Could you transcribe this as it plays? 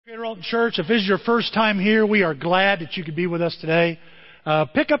Greater Alton Church, if this is your first time here, we are glad that you could be with us today.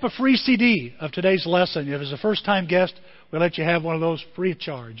 Pick up a free CD of today's lesson. If it's a first-time guest, we'll let you have one of those free of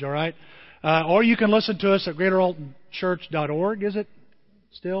charge, all right? Or you can listen to us at greateraltonchurch.org, is it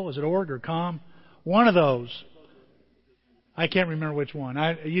still? Is it org or com? One of those. I can't remember which one.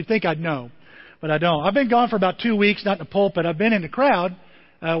 You'd think I'd know, but I don't. I've been gone for about 2 weeks, not in the pulpit. I've been in the crowd.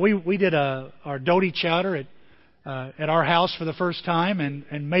 We did our Doty chowder at our house for the first time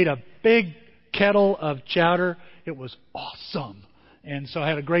and made a big kettle of chowder. It was awesome. And so I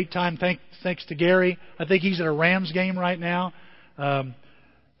had a great time. Thanks to Gary. I think he's at a Rams game right now.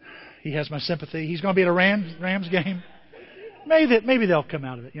 He has my sympathy. He's going to be at a Rams game. Maybe they'll come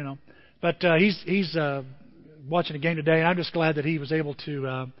out of it, you know. But he's watching a game today, and I'm just glad that he was able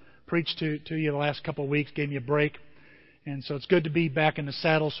to preach to you the last couple of weeks, gave me a break. And so it's good to be back in the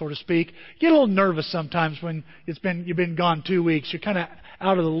saddle, so to speak. Get a little nervous sometimes when you've been gone 2 weeks. You're kind of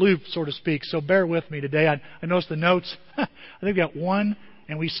out of the loop, so to speak. So bear with me today. I noticed the notes. I think we got 1,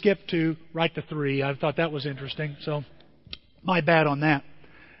 and we skipped 2, right to 3. I thought that was interesting. So my bad on that.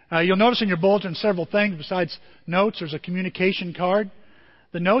 You'll notice in your bulletin several things besides notes. There's a communication card.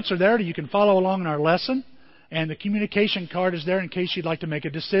 The notes are there so you can follow along in our lesson. And the communication card is there in case you'd like to make a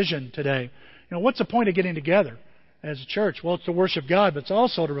decision today. You know, what's the point of getting together as a church? Well, it's to worship God, but it's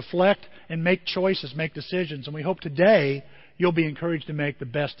also to reflect and make choices, make decisions. And we hope today you'll be encouraged to make the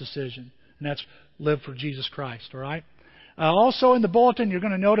best decision, and that's live for Jesus Christ, all right? Also in the bulletin, you're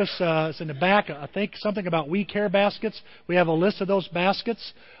going to notice it's in the back, I think, something about We Care baskets. We have a list of those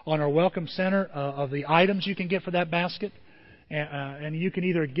baskets on our Welcome Center of the items you can get for that basket. And you can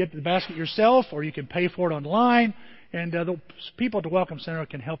either get the basket yourself or you can pay for it online. And the people at the Welcome Center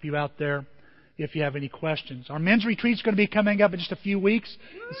can help you out there if you have any questions. Our men's retreat is going to be coming up in just a few weeks.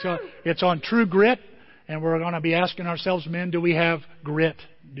 So it's on True Grit, and we're going to be asking ourselves, men, do we have grit?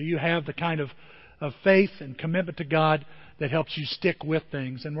 Do you have the kind of faith and commitment to God that helps you stick with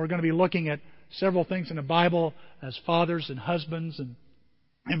things? And we're going to be looking at several things in the Bible as fathers and husbands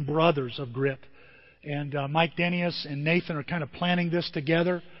and brothers of grit. And Mike Denius and Nathan are kind of planning this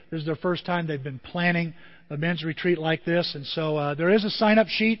together. This is their first time they've been planning a men's retreat like this. And so there is a sign-up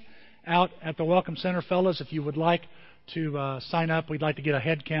sheet out at the Welcome Center, fellas. If you would like to sign up, we'd like to get a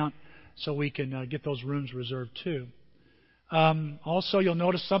head count so we can get those rooms reserved too. Also, you'll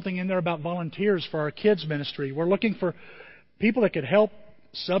notice something in there about volunteers for our kids ministry. We're looking for people that could help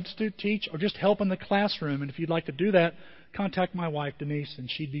substitute teach or just help in the classroom. And if you'd like to do that, contact my wife, Denise, and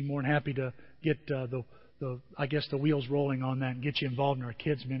she'd be more than happy to get the wheels rolling on that and get you involved in our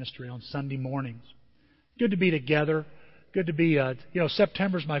kids ministry on Sunday mornings. Good to be together. Good to be,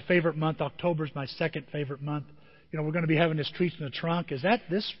 September's my favorite month. October's my second favorite month. You know, we're going to be having this Treats in the Trunk. Is that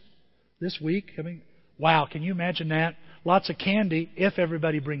this week? I mean, wow, can you imagine that? Lots of candy. If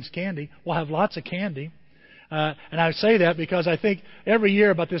everybody brings candy, we'll have lots of candy. And I say that because I think every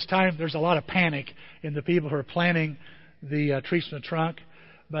year about this time there's a lot of panic in the people who are planning the Treats in the Trunk.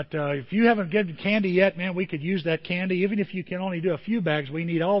 But if you haven't given candy yet, man, we could use that candy. Even if you can only do a few bags, we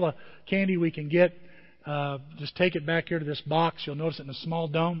need all the candy we can get. Just take it back here to this box. You'll notice it in a small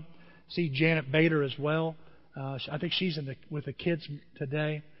dome. See Janet Bader as well. I think she's with the kids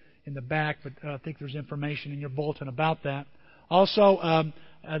today in the back, but I think there's information in your bulletin about that. Also,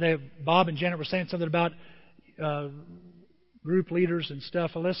 Bob and Janet were saying something about group leaders and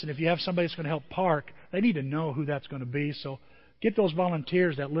stuff. Well, listen, if you have somebody that's going to help park, they need to know who that's going to be. So get those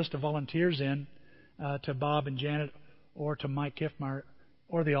volunteers, that list of volunteers in to Bob and Janet or to Mike Kiffmeyer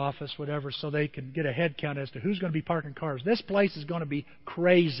or the office, whatever, so they can get a head count as to who's going to be parking cars. This place is going to be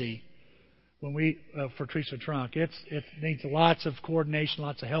crazy when for Treats in the Trunk. It needs lots of coordination,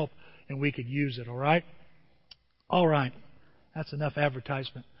 lots of help, and we could use it. All right. That's enough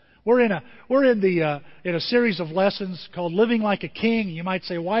advertisement. We're in a series of lessons called Living Like a King. You might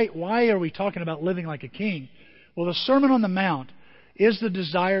say, why are we talking about living like a king? Well, the Sermon on the Mount is the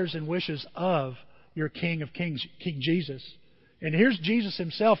desires and wishes of your King of Kings, King Jesus. And here's Jesus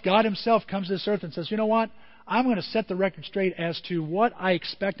himself. God himself comes to this earth and says, you know what? I'm going to set the record straight as to what I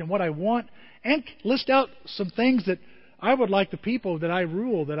expect and what I want, and list out some things that I would like the people that I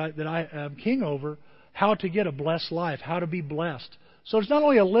rule, that I am king over, how to get a blessed life, how to be blessed. So it's not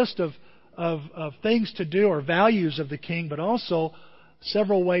only a list of things to do or values of the king, but also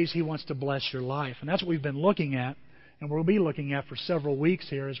several ways he wants to bless your life. And that's what we've been looking at, and we'll be looking at for several weeks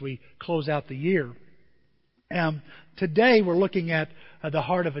here as we close out the year. Today we're looking at the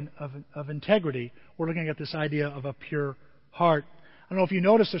heart of integrity. We're looking at this idea of a pure heart. I don't know if you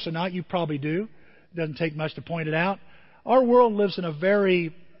notice this or not. You probably do. It doesn't take much to point it out. Our world lives in a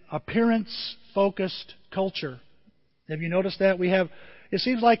very appearance-focused culture. Have you noticed that? We have, It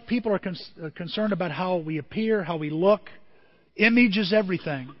seems like people are concerned about how we appear, how we look. Image is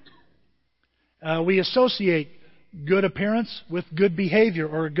everything. We associate good appearance with good behavior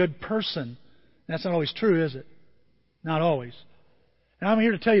or a good person. That's not always true, is it? Not always. And I'm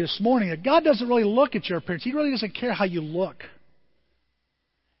here to tell you this morning that God doesn't really look at your appearance. He really doesn't care how you look.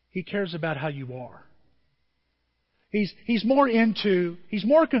 He cares about how you are. He's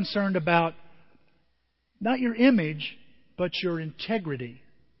more concerned about not your image, but your integrity.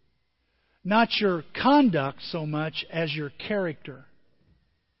 Not your conduct so much as your character.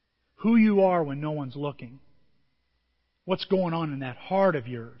 Who you are when no one's looking. What's going on in that heart of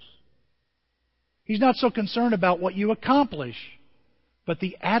yours. He's not so concerned about what you accomplish, but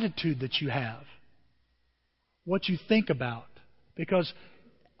the attitude that you have. What you think about. Because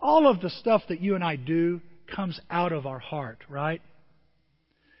all of the stuff that you and I do comes out of our heart, right?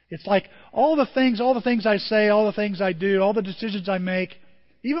 It's like all the things I say, all the things I do, all the decisions I make,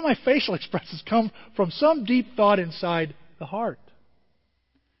 even my facial expressions come from some deep thought inside the heart.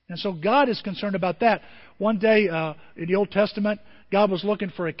 And so God is concerned about that. One day in the Old Testament, God was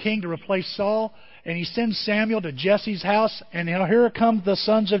looking for a king to replace Saul, and He sends Samuel to Jesse's house, and here come the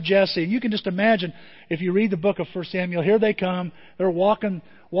sons of Jesse. And you can just imagine, if you read the book of 1 Samuel, here they come. They're walking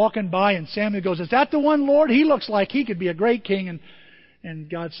by, and Samuel goes, "Is that the one, Lord? He looks like he could be a great king." And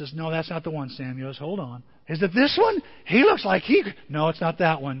God says, "No, that's not the one, Samuel. Hold on. Is it this one? He looks like he could." "No, it's not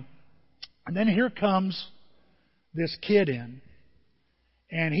that one." And then here comes this kid in.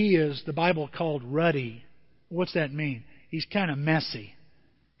 And he is, the Bible called ruddy. What's that mean? He's kind of messy.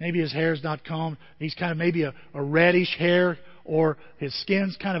 Maybe his hair's not combed. He's kind of maybe a reddish hair, or his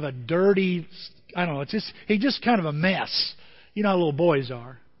skin's kind of a dirty, I don't know. He's just kind of a mess. You know how little boys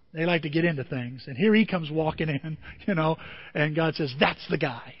are. They like to get into things. And here he comes walking in, and God says, "That's the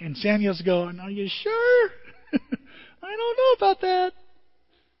guy." And Samuel's going, "Are you sure?" "I don't know about that."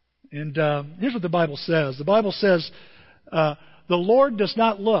 And here's what the Bible says. The Bible says, the Lord does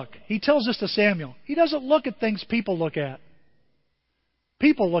not look. He tells this to Samuel. He doesn't look at things people look at.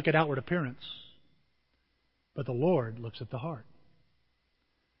 People look at outward appearance. But the Lord looks at the heart.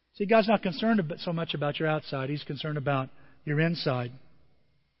 See, God's not concerned so much about your outside. He's concerned about your inside.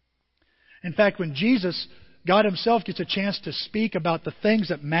 In fact, when God Himself gets a chance to speak about the things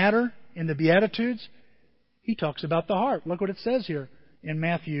that matter in the Beatitudes, He talks about the heart. Look what it says here in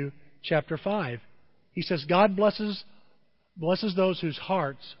Matthew chapter 5. He says, "God blesses those whose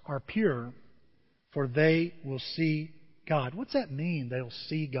hearts are pure, for they will see God." What's that mean, they'll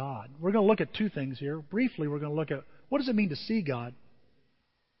see God? We're going to look at two things here. Briefly, we're going to look at what does it mean to see God?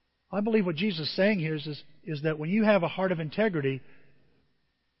 I believe what Jesus is saying here is that when you have a heart of integrity,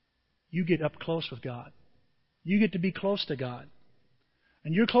 you get up close with God. You get to be close to God.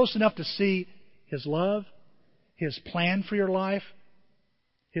 And you're close enough to see His love, His plan for your life,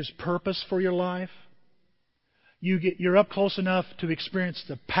 His purpose for your life. You're up close enough to experience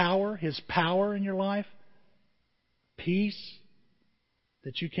the power, His power in your life, peace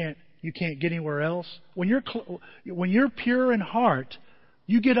that you can't get anywhere else. When you're pure in heart,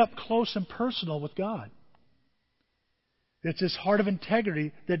 you get up close and personal with God. It's this heart of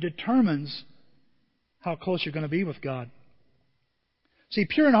integrity that determines how close you're going to be with God. See,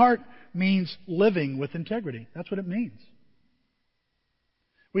 pure in heart means living with integrity. That's what it means.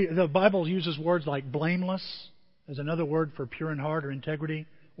 The Bible uses words like blameless as another word for pure in heart or integrity,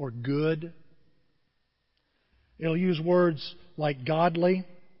 or good. It'll use words like godly.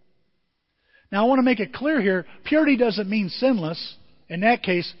 Now, I want to make it clear here, purity doesn't mean sinless. In that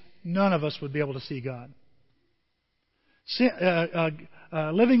case, none of us would be able to see God.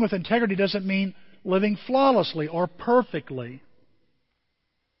 Living with integrity doesn't mean living flawlessly or perfectly.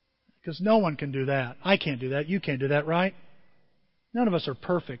 Because no one can do that. I can't do that. You can't do that, right? None of us are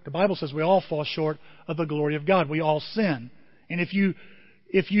perfect. The Bible says we all fall short of the glory of God. We all sin. And if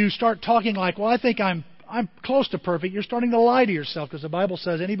you start talking like, "Well, I think I'm close to perfect," you're starting to lie to yourself, because the Bible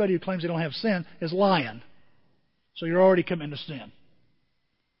says anybody who claims they don't have sin is lying. So you're already committing to sin.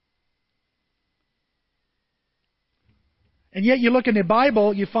 And yet you look in the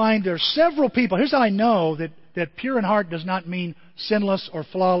Bible, you find there are several people. Here's how I know that pure in heart does not mean sinless or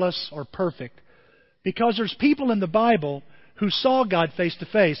flawless or perfect. Because there's people in the Bible who saw God face to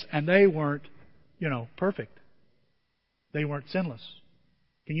face, and they weren't, perfect. They weren't sinless.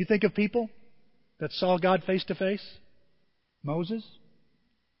 Can you think of people that saw God face to face? Moses?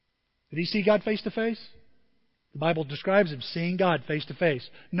 Did he see God face to face? The Bible describes him seeing God face to face.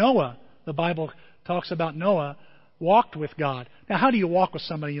 Noah, the Bible talks about Noah, walked with God. Now, how do you walk with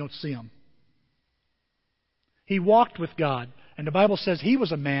somebody you don't see him? He walked with God. And the Bible says he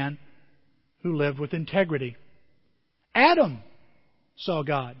was a man who lived with integrity. Adam saw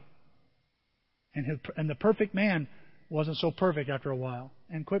God. And the perfect man wasn't so perfect after a while.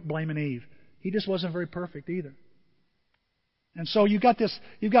 And quit blaming Eve. He just wasn't very perfect either. And so you've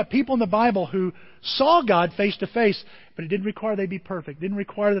got people in the Bible who saw God face to face, but it didn't require they be perfect. It didn't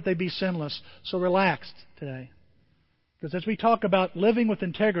require that they be sinless. So relaxed today. Because as we talk about living with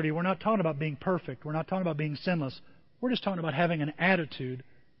integrity, we're not talking about being perfect. We're not talking about being sinless. We're just talking about having an attitude,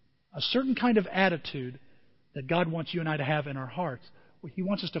 a certain kind of attitude that God wants you and I to have in our hearts. He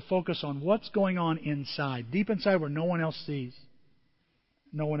wants us to focus on what's going on inside, deep inside where no one else sees.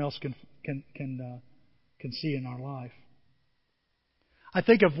 No one else can see in our life. I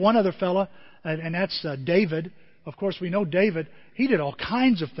think of one other fella, and that's David. Of course, we know David. He did all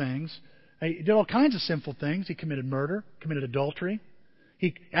kinds of things. He did all kinds of sinful things. He committed murder, committed adultery.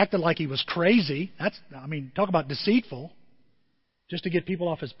 He acted like he was crazy. Talk about deceitful, just to get people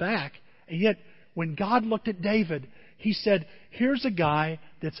off his back. And yet, when God looked at David, He said, here's a guy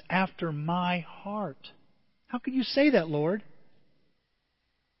that's after my heart. How could you say that, Lord?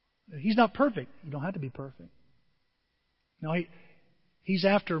 He's not perfect. You don't have to be perfect. No, He's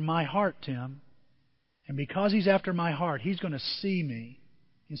after my heart, Tim. And because He's after my heart, He's going to see me.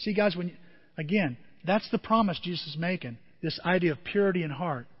 You see, guys, again, that's the promise Jesus is making. This idea of purity in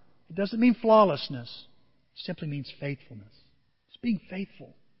heart. It doesn't mean flawlessness. It simply means faithfulness. It's being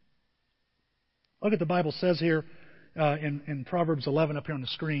faithful. Look at the Bible says here in Proverbs 11 up here on the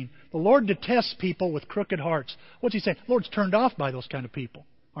screen. The Lord detests people with crooked hearts. What's He saying? The Lord's turned off by those kind of people.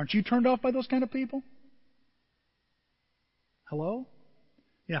 Aren't you turned off by those kind of people? Hello?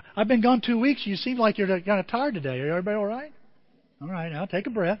 Yeah, I've been gone 2 weeks. You seem like you're kind of tired today. Are everybody all right? All right, now take a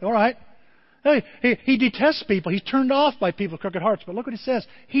breath. All right. Hey, he detests people. He's turned off by people with crooked hearts. But look what He says.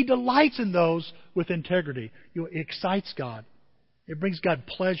 He delights in those with integrity. It excites God. It brings God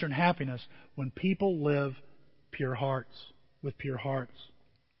pleasure and happiness when people live pure hearts, with pure hearts.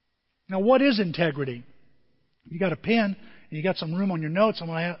 Now, what is integrity? You got a pen and you got some room on your notes. I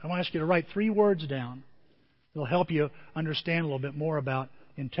want to ask you to write 3 words down. It'll help you understand a little bit more about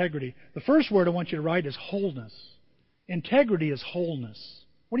integrity. The first word I want you to write is wholeness. Integrity is wholeness.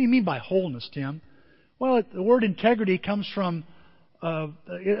 What do you mean by wholeness, Tim? Well, the word integrity comes from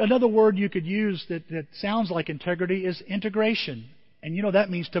another word you could use that sounds like integrity is integration. And you know that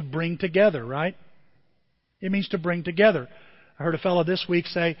means to bring together, right? It means to bring together. I heard a fellow this week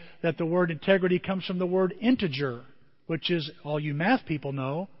say that the word integrity comes from the word integer, which is, all you math people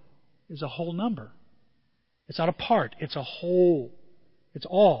know, is a whole number. It's not a part. It's a whole. It's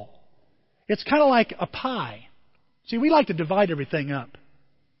all. It's kind of like a pie. See, we like to divide everything up.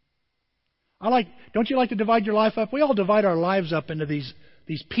 Don't you like to divide your life up? We all divide our lives up into these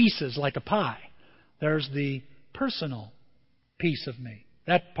pieces like a pie. There's the personal piece of me,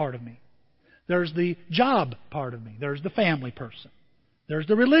 that part of me. There's the job part of me. There's the family person. There's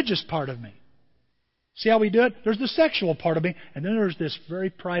the religious part of me. See how we do it? There's the sexual part of me. And then there's this very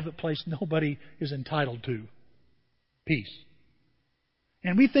private place nobody is entitled to. Peace.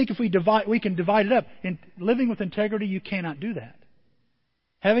 And we think if we can divide it up. In living with integrity, you cannot do that.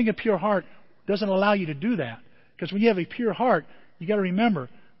 Having a pure heart doesn't allow you to do that. Because when you have a pure heart, you got to remember,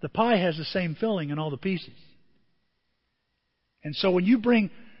 the pie has the same filling in all the pieces. And so when you bring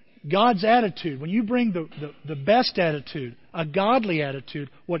God's attitude, when you bring the best attitude, a godly attitude,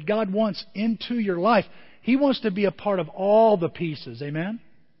 what God wants into your life, He wants to be a part of all the pieces. Amen?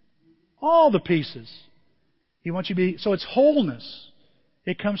 All the pieces. He wants you to be... So it's wholeness.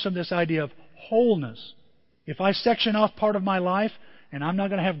 It comes from this idea of wholeness. If I section off part of my life and I'm not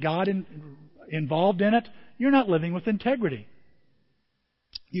going to have God involved in it, you're not living with integrity.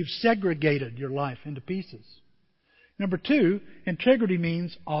 You've segregated your life into pieces. Number 2, integrity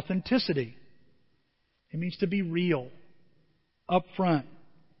means authenticity. It means to be real, up front.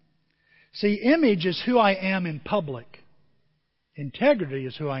 See, image is who I am in public. Integrity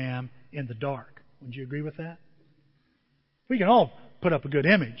is who I am in the dark. Would you agree with that? We can all put up a good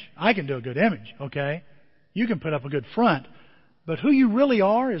image. I can do a good image, okay? You can put up a good front. But who you really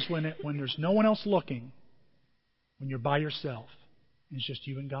are is when there's no one else looking. When you're by yourself. And it's just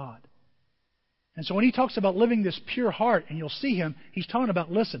you and God. And so when He talks about living this pure heart, and you'll see Him, He's talking about,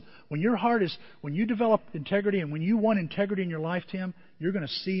 listen, when you develop integrity and when you want integrity in your life, Tim, you're going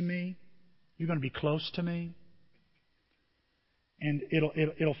to see me. You're going to be close to me. And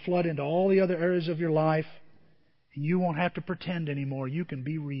it'll flood into all the other areas of your life. And you won't have to pretend anymore. You can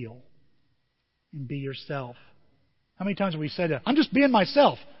be real and be yourself. How many times have we said that? I'm just being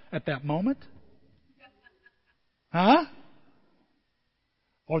myself at that moment. Huh?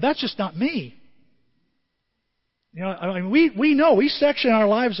 Or that's just not me. You know, I mean, we know, we section our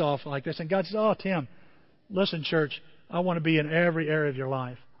lives off like this, and God says, "Oh, Tim, listen, church, I want to be in every area of your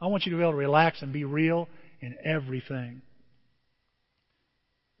life. I want you to be able to relax and be real in everything.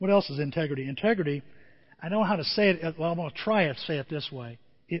 What else is integrity? Integrity, I don't know how to say it. Well, I'm going to try to say it this way.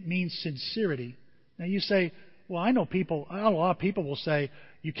 It means sincerity. Now you say, well, I know a lot of people will say,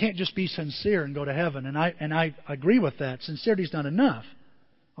 you can't just be sincere and go to heaven. And I agree with that. Sincerity is not enough.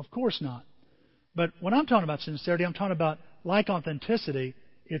 Of course not. But when I'm talking about sincerity, I'm talking about like authenticity.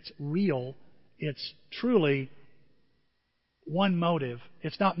 It's real. It's truly one motive.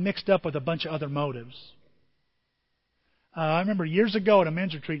 It's not mixed up with a bunch of other motives. I remember years ago at a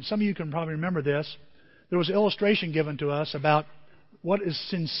men's retreat, some of you can probably remember this, there was an illustration given to us about what does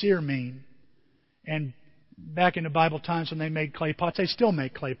sincere mean. And back in the Bible times when they made clay pots, they still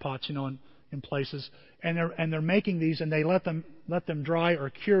make clay pots, in places. And they're making these, and they let them dry or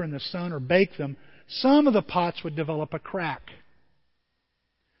cure in the sun or bake them. Some of the pots would develop a crack.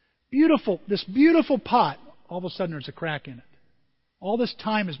 This beautiful pot, all of a sudden there's a crack in it. All this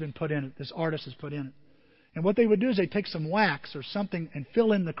time has been put in it. This artist has put in it. And what they would do is they'd take some wax or something and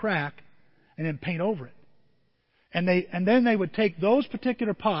fill in the crack and then paint over it. And then they would take those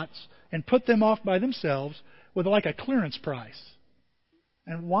particular pots and put them off by themselves with like a clearance price.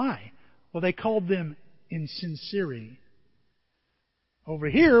 And why? Well, they called them insincerity. Over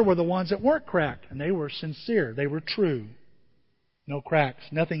here were the ones that weren't cracked, and they were sincere. They were true. No cracks,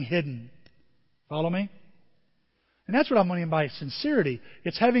 nothing hidden. Follow me? And that's what I'm meaning by sincerity.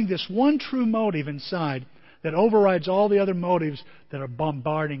 It's having this one true motive inside that overrides all the other motives that are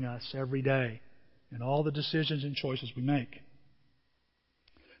bombarding us every day in all the decisions and choices we make.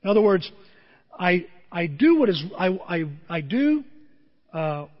 In other words, I do what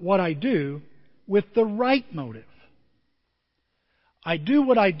I do with the right motive. I do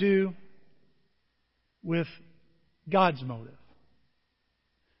what I do with God's motive.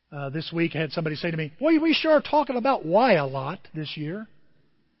 This week I had somebody say to me, "Boy, we sure are talking about why a lot this year."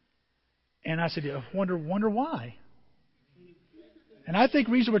 And I said, "I wonder why." And I think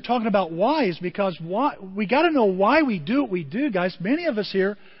the reason we're talking about why is because we got to know why we do what we do, guys. Many of us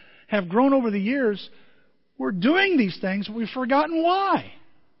here have grown over the years. We're doing these things, we've forgotten why.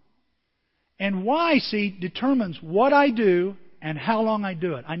 And why, see, determines what I do and how long I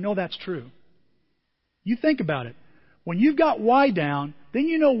do it. I know that's true. You think about it. When you've got why down, then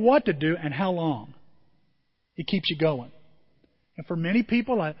you know what to do and how long. It keeps you going. And for many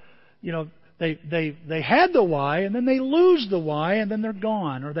people, they had the why, and then they lose the why, and then they're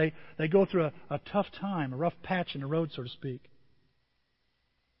gone. Or they go through a tough time, a rough patch in the road, so to speak.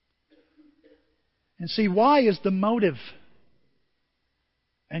 And see, why is the motive.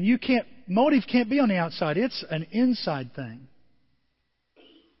 And motive can't be on the outside. It's an inside thing.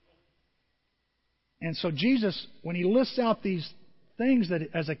 And so Jesus, when He lists out these things that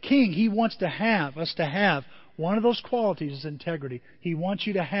as a king He wants us to have, one of those qualities is integrity. He wants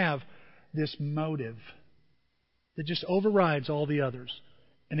you to have this motive that just overrides all the others.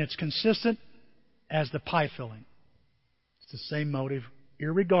 And it's consistent as the pie filling. It's the same motive,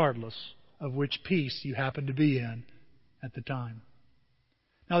 irregardless of which piece you happen to be in at the time.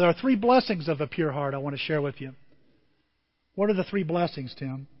 Now, there are 3 blessings of a pure heart I want to share with you. What are the 3 blessings,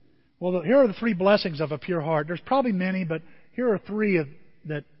 Tim? Well, here are the 3 blessings of a pure heart. There's probably many, but here are 3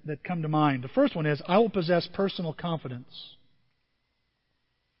 that come to mind. The first one is, I will possess personal confidence.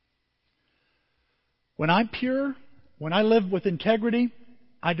 When I'm pure, when I live with integrity,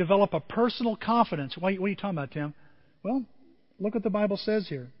 I develop a personal confidence. What are you talking about, Tim? Well, look what the Bible says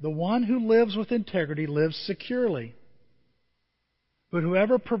here. The one who lives with integrity lives securely. But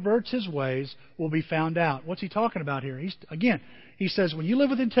whoever perverts his ways will be found out. What's he talking about here? He says when you live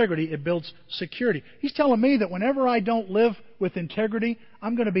with integrity, it builds security. He's telling me that whenever I don't live with integrity,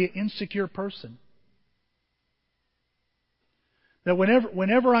 I'm going to be an insecure person. That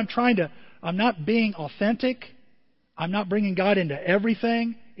whenever I'm not being authentic, I'm not bringing God into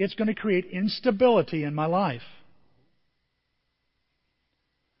everything, it's going to create instability in my life.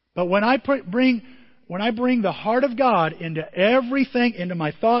 But when I bring the heart of God into everything, into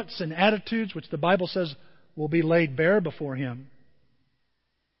my thoughts and attitudes, which the Bible says will be laid bare before Him,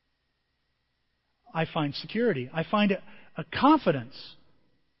 I find security. I find a confidence,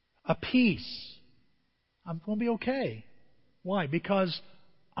 a peace. I'm going to be okay. Why? Because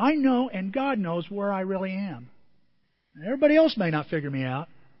I know and God knows where I really am. And everybody else may not figure me out.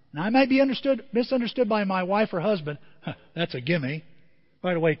 And I might be misunderstood by my wife or husband. That's a gimme.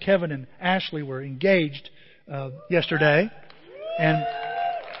 By the way, Kevin and Ashley were engaged yesterday, and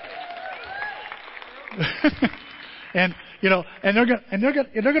they're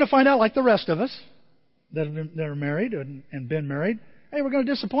going to find out, like the rest of us that are married and been married. Hey, we're going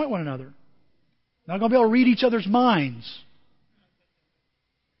to disappoint one another. Not going to be able to read each other's minds.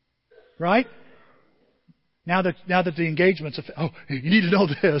 Right? Now that the engagement's, you need to know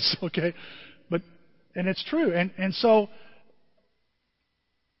this, okay? And it's true. And so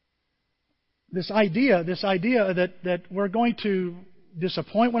this idea that we're going to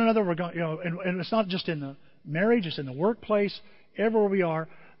disappoint one another, we're going, and it's not just in the marriage, it's in the workplace, everywhere we are.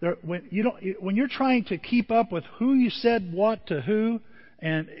 When you're trying to keep up with who you said what to who,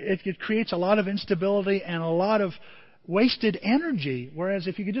 and it creates a lot of instability and a lot of wasted energy. Whereas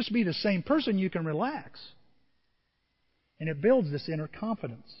if you could just be the same person, you can relax, and it builds this inner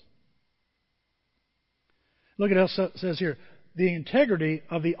confidence. Look at how it says here. The integrity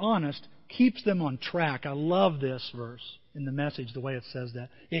of the honest keeps them on track. I love this verse in the Message, the way it says that.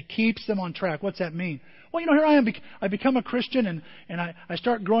 It keeps them on track. What's that mean? Well, here I am. I become a Christian and I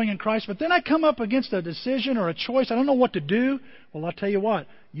start growing in Christ, but then I come up against a decision or a choice. I don't know what to do. Well, I'll tell you what.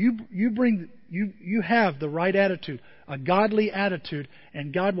 You have the right attitude, a godly attitude,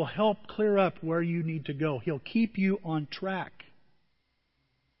 and God will help clear up where you need to go. He'll keep you on track.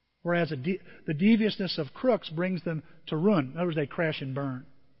 Whereas the deviousness of crooks brings them to ruin. In other words, they crash and burn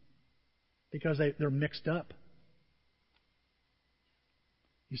because they're mixed up.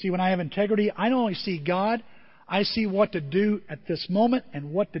 You see, when I have integrity, I don't only see God, I see what to do at this moment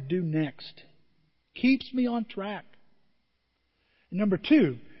and what to do next. Keeps me on track. And number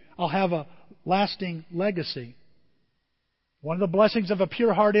 2, I'll have a lasting legacy. One of the blessings of a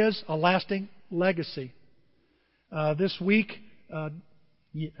pure heart is a lasting legacy. This week, a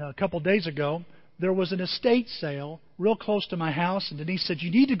couple days ago, there was an estate sale real close to my house, and Denise said,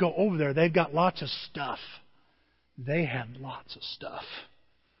 you need to go over there. They've got lots of stuff. They had lots of stuff.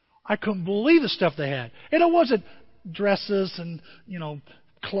 I couldn't believe the stuff they had. And it wasn't dresses and,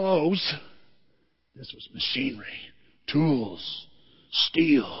 clothes. This was machinery, tools,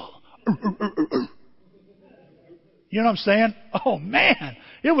 steel. You know what I'm saying? Oh, man.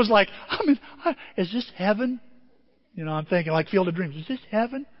 It was like, is this heaven? I'm thinking like Field of Dreams. Is this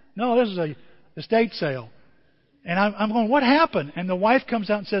heaven? No, this is a estate sale. And I'm going, what happened? And the wife comes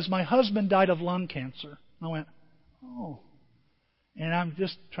out and says, my husband died of lung cancer. I went, oh. And I'm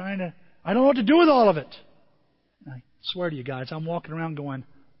just I don't know what to do with all of it. And I swear to you guys, I'm walking around going,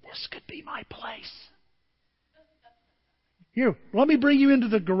 this could be my place. Here, let me bring you into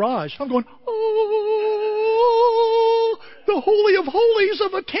the garage. I'm going, oh, the holy of holies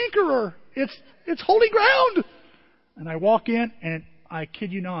of a tinkerer. It's holy ground. And I walk in, and I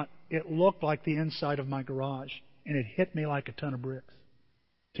kid you not, it looked like the inside of my garage. And it hit me like a ton of bricks.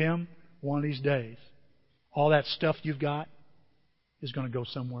 Tim, one of these days, all that stuff you've got is going to go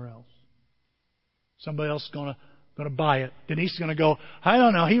somewhere else. Somebody else is going to buy it. Denise is going to go, I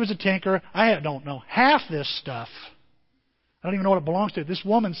don't know, he was a tinkerer. I don't know half this stuff. I don't even know what it belongs to. This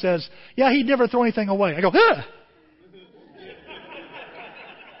woman says, yeah, he'd never throw anything away. I go, huh.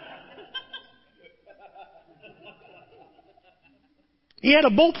 He had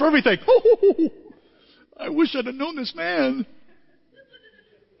a bolt for everything. Oh, I wish I'd have known this man.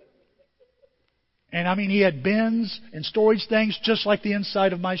 And he had bins and storage things just like the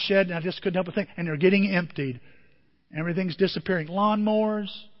inside of my shed, and I just couldn't help but think. And they're getting emptied. Everything's disappearing. Lawnmowers,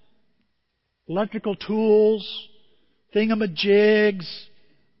 electrical tools, thingamajigs.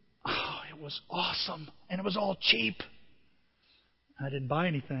 Oh, it was awesome. And it was all cheap. I didn't buy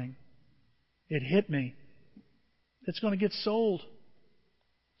anything. It hit me. It's going to get sold.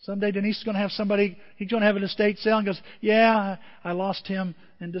 Someday Denise is going to have somebody, he's going to have an estate sale and goes, yeah, I lost him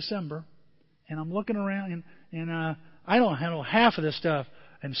in December. And I'm looking around and I don't handle half of this stuff.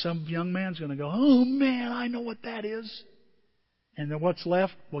 And some young man's going to go, oh man, I know what that is. And then what's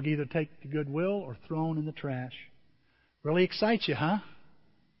left will either take to Goodwill or thrown in the trash. Really excites you, huh?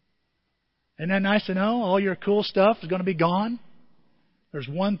 Isn't that nice to know? All your cool stuff is going to be gone. There's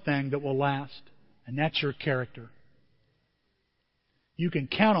one thing that will last, and that's your character. You can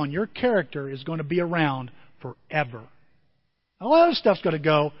count on your character is going to be around forever. All other stuff's going to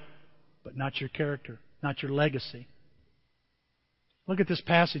go, but not your character, not your legacy. Look at this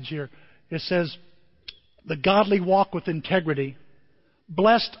passage here. It says, the godly walk with integrity.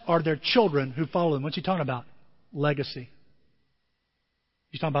 Blessed are their children who follow them. What's he talking about? Legacy.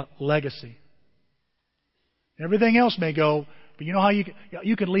 He's talking about legacy. Everything else may go, but you know how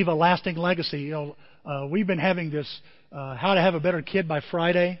you can leave a lasting legacy. We've been having this How to Have a Better Kid by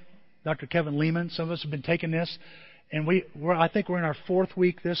Friday. Dr. Kevin Lehman. Some of us have been taking this. And I think we're in our 4th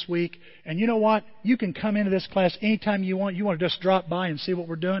week this week. And you know what? You can come into this class anytime you want. You want to just drop by and see what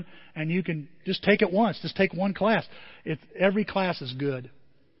we're doing. And you can just take it once. Just take one class. Every class is good.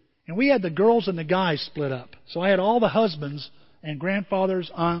 And we had the girls and the guys split up. So I had all the husbands and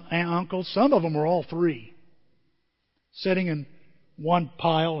grandfathers and uncles. Some of them were all three, sitting in one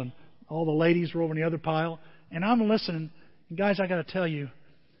pile, and all the ladies were over in the other pile. And I'm listening. And guys, I got to tell you,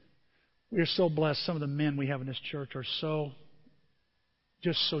 we are so blessed. Some of the men we have in this church are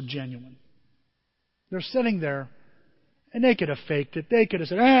just so genuine. They're sitting there, and they could have faked it. They could have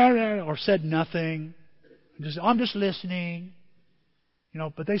said, or said nothing. I'm just listening.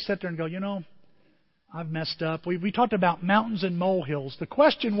 But they sit there and go, I've messed up. We talked about mountains and molehills. The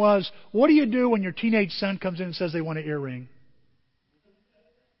question was, what do you do when your teenage son comes in and says they want an earring?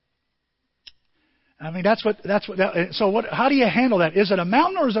 I mean, how do you handle that? Is it a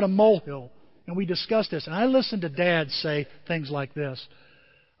mountain or is it a molehill? And we discussed this. And I listened to Dad say things like this.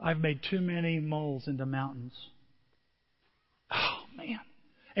 I've made too many moles into mountains. Oh, man.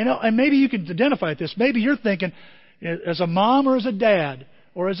 And maybe you can identify with this. Maybe you're thinking, as a mom or as a dad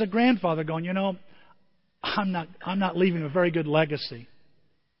or as a grandfather, going, I'm not leaving a very good legacy.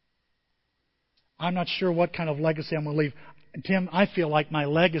 I'm not sure what kind of legacy I'm going to leave. Tim, I feel like my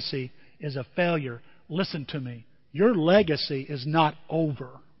legacy is a failure. Listen to me. Your legacy is not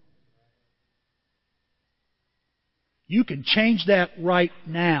over. You can change that right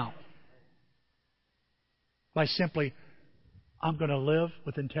now by simply, I'm going to live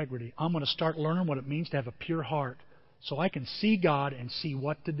with integrity. I'm going to start learning what it means to have a pure heart so I can see God and see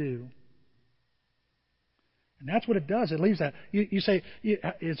what to do. And that's what it does. It leaves that. You say,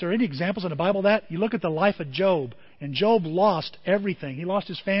 is there any examples in the Bible of that? You look at the life of Job, and Job lost everything. He lost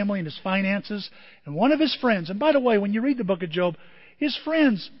his family and his finances. And one of his friends, and by the way, when you read the book of Job, his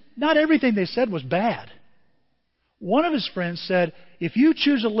friends, not everything they said was bad. One of his friends said, if you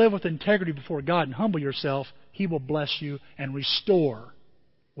choose to live with integrity before God and humble yourself, He will bless you and restore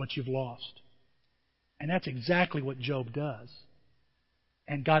what you've lost. And that's exactly what Job does.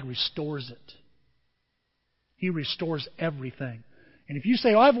 And God restores it. He restores everything. And if you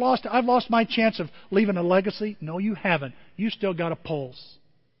say, I've lost my chance of leaving a legacy, no, you haven't. You still got a pulse.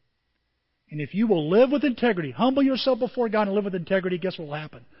 And if you will live with integrity, humble yourself before God and live with integrity, guess what will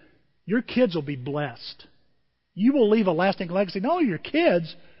happen? Your kids will be blessed. You will leave a lasting legacy, not only to your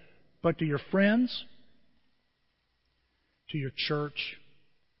kids, but to your friends, to your church.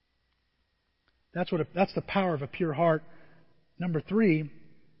 That's the power of a pure heart. Number 3,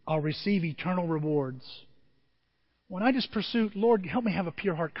 I'll receive eternal rewards. When I just pursue, Lord, help me have a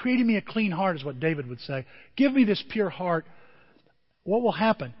pure heart. Create in me a clean heart is what David would say. Give me this pure heart. What will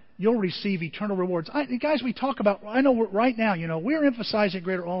happen? You'll receive eternal rewards. Guys, we talk about, I know right now, we're emphasizing at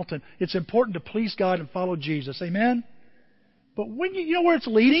Greater Alton, it's important to please God and follow Jesus. Amen? But when you know where it's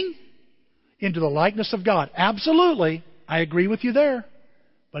leading? Into the likeness of God. Absolutely. I agree with you there.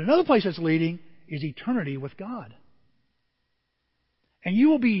 But another place it's leading is eternity with God. And you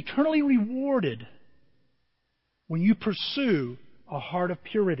will be eternally rewarded when you pursue a heart of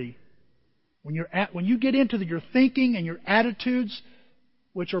purity. When you get into your thinking and your attitudes,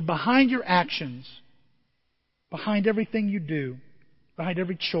 which are behind your actions, behind everything you do, behind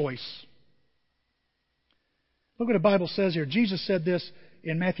every choice. Look what the Bible says here. Jesus said this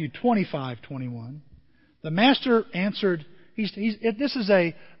in Matthew 25:21. The master answered. This is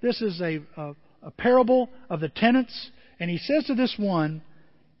a parable of the tenants, and he says to this one,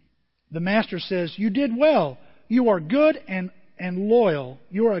 the master says, "You did well. You are good and loyal.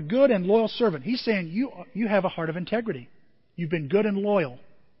 You are a good and loyal servant." He's saying you have a heart of integrity. You've been good and loyal.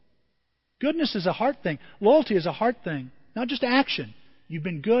 Goodness is a heart thing. Loyalty is a heart thing, not just action. You've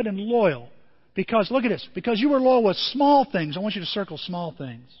been good and loyal. Because, look at this, because you were loyal with small things. I want you to circle small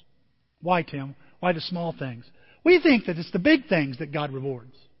things. Why, Tim? Why the small things? We think that it's the big things that God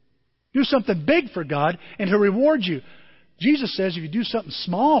rewards. Do something big for God and He'll reward you. Jesus says if you do something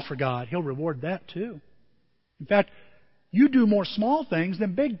small for God, He'll reward that too. In fact, you do more small things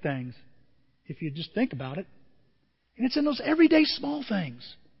than big things, if you just think about it. And it's in those everyday small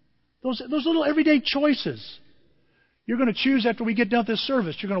things. Those little everyday choices. You're going to choose after we get done with this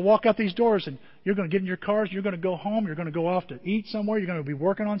service. You're going to walk out these doors and you're going to get in your cars. You're going to go home. You're going to go off to eat somewhere. You're going to be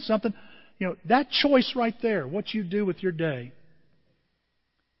working on something. That choice right there, what you do with your day,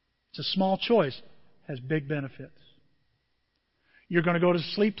 it's a small choice, has big benefits. You're going to go to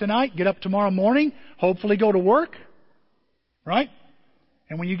sleep tonight, get up tomorrow morning, hopefully go to work, right?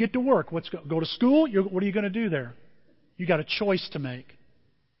 And when you get to work, go to school, what are you going to do there? You got a choice to make.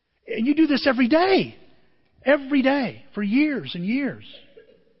 And you do this every day, for years and years.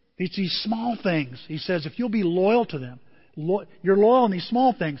 It's these small things. He says, if you'll be loyal to them, you're loyal in these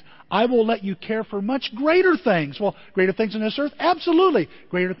small things, I will let you care for much greater things. Well, greater things in this earth? Absolutely.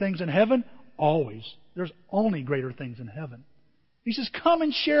 Greater things in heaven? Always. There's only greater things in heaven. He says, come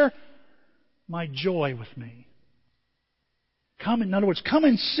and share my joy with me. In other words, come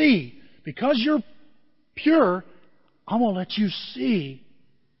and see. Because you're pure, I'm going to let you see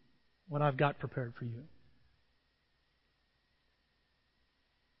what I've got prepared for you.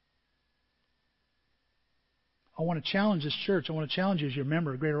 I want to challenge this church. I want to challenge you as your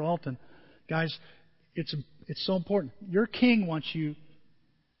member of Greater Alton. Guys, it's so important. Your King wants you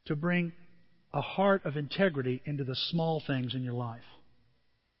to bring a heart of integrity into the small things in your life.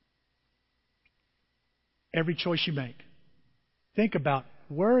 Every choice you make. Think about,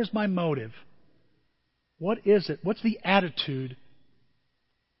 where is my motive? What is it? What's the attitude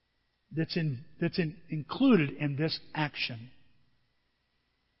that's included in this action?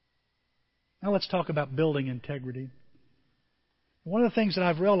 Now let's talk about building integrity. One of the things that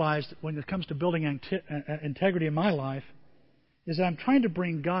I've realized when it comes to building integrity in my life is that I'm trying to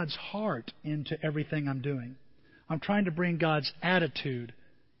bring God's heart into everything I'm doing. I'm trying to bring God's attitude,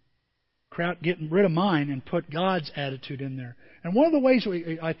 getting rid of mine and put God's attitude in there. And one of the ways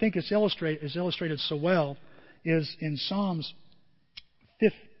I think is illustrated so well is in Psalms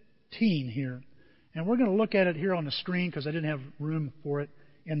 15 here. And we're going to look at it here on the screen because I didn't have room for it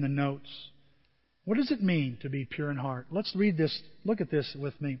in the notes. What does it mean to be pure in heart? Let's read this. Look at this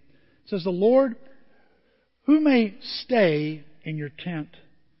with me. It says, "The Lord, who may stay in your tent?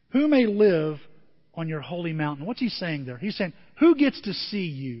 Who may live on your holy mountain?" What's he saying there? He's saying, who gets to see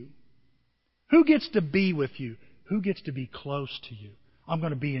you? Who gets to be with you? Who gets to be close to you? I'm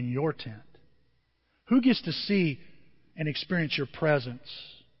going to be in your tent. Who gets to see and experience your presence?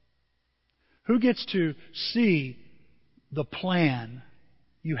 Who gets to see the plan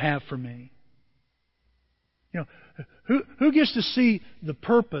you have for me? You know, who gets to see the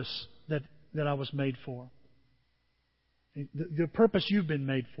purpose that I was made for? The purpose you've been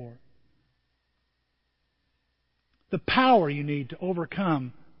made for. The power you need to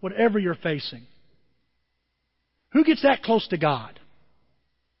overcome whatever you're facing. Who gets that close to God?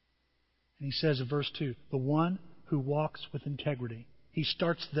 And he says in verse 2, the one who walks with integrity. He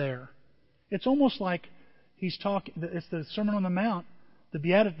starts there. It's almost like he's talking, it's the Sermon on the Mount,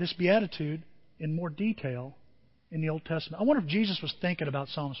 this beatitude in more detail in the Old Testament. I wonder if Jesus was thinking about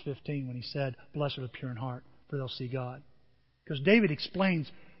Psalms 15 when he said, "Blessed are the pure in heart, for they'll see God." Because David explains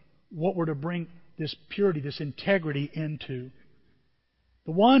what we're to bring this purity, this integrity into.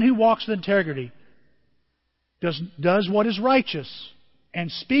 The one who walks with integrity does what is righteous and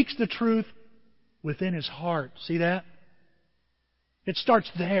speaks the truth within his heart. See that? It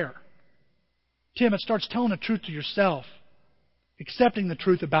starts there. Tim, it starts telling the truth to yourself, accepting the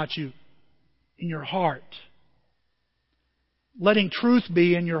truth about you in your heart. Letting truth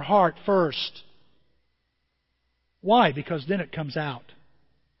be in your heart first. Why? Because then it comes out.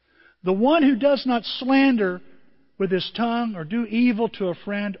 The one who does not slander with his tongue or do evil to a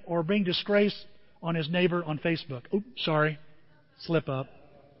friend or bring disgrace on his neighbor on Facebook. Oops, sorry. Slip up.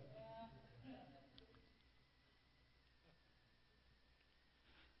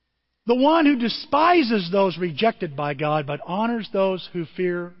 The one who despises those rejected by God but honors those who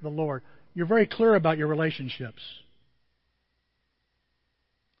fear the Lord. You're very clear about your relationships.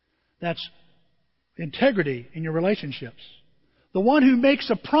 That's integrity in your relationships. The one who makes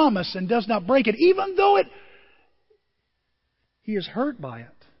a promise and does not break it, even though he is hurt by it.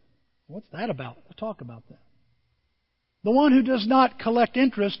 What's that about? We'll talk about that. The one who does not collect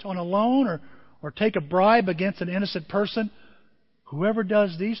interest on a loan or take a bribe against an innocent person. Whoever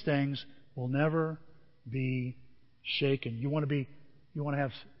does these things will never be shaken. You want to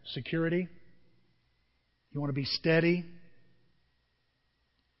have security? You want to be steady?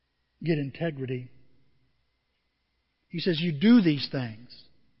 Get integrity. He says you do these things.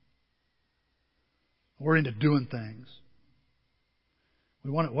 We're into doing things.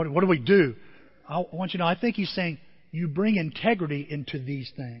 What do we do? I want you to know, I think he's saying you bring integrity into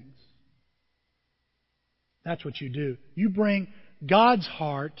these things. That's what you do. You bring God's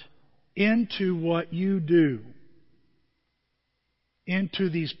heart into what you do. Into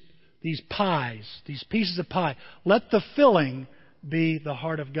these pies, these pieces of pie. Let the filling be the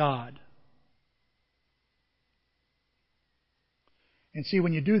heart of God. And see,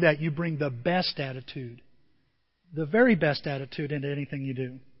 when you do that, you bring the best attitude. The very best attitude into anything you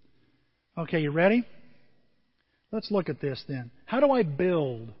do. Okay, you ready? Let's look at this then. How do I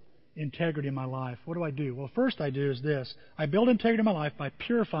build integrity in my life? What do I do? Well, first I do is this. I build integrity in my life by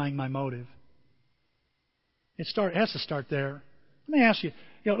purifying my motive. It has to start there. Let me ask you,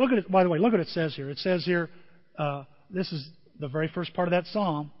 look at it, by the way, look what it says here. It says here, this is the very first part of that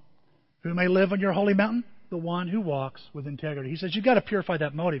psalm. Who may live on your holy mountain? The one who walks with integrity. He says, you've got to purify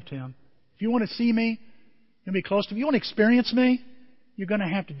that motive, Tim. If you want to see me, you'll be close to me. You want to experience me, you're going to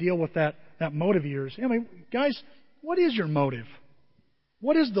have to deal with that motive of yours. I mean, guys, What is your motive?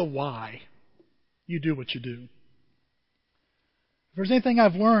 What is the why you do what you do? If there's anything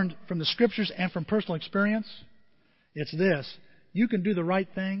I've learned from the Scriptures and from personal experience, it's this. You can do the right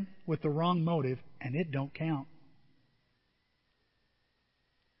thing with the wrong motive, and it don't count.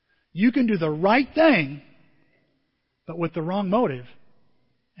 You can do the right thing, but with the wrong motive,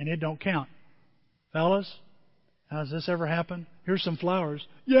 and it don't count. Fellas, has this ever happened? Here's some flowers.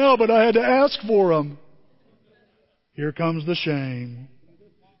 Yeah, but I had to ask for them. Here comes the shame.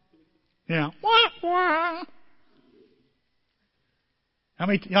 Yeah. Wah, wah. How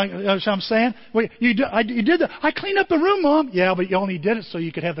many? You know what I'm saying? Well, you did that. I cleaned up the room, Mom. Yeah, but you only did it so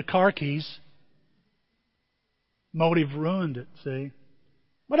you could have the car keys. Motive ruined it. See?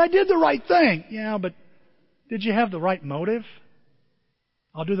 But I did the right thing. Yeah, but did you have the right motive?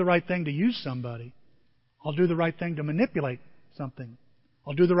 I'll do the right thing to use somebody. I'll do the right thing to manipulate something.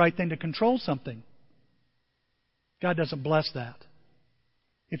 I'll do the right thing to control something. God doesn't bless that.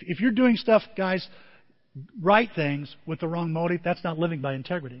 If you're doing stuff, guys, right things with the wrong motive, that's not living by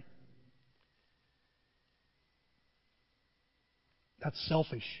integrity. That's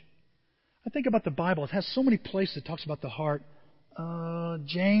selfish. I think about the Bible. It has so many places it talks about the heart.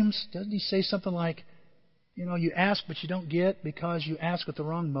 James, doesn't he say something like, you ask but you don't get because you ask with the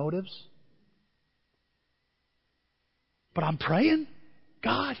wrong motives? But I'm praying,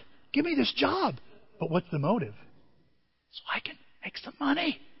 God, give me this job. But what's the motive? So I can make some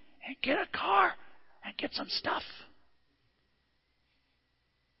money and get a car and get some stuff.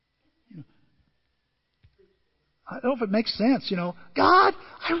 I don't know if it makes sense. God,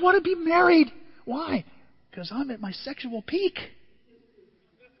 I want to be married. Why? Because I'm at my sexual peak.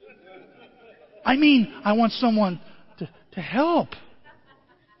 I want someone to help.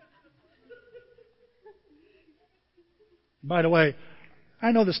 By the way,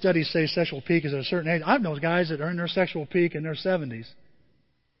 I know the studies say sexual peak is at a certain age. I've known guys that are in their sexual peak in their 70s.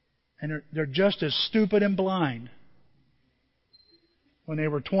 And they're just as stupid and blind when they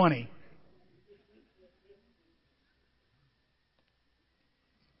were 20.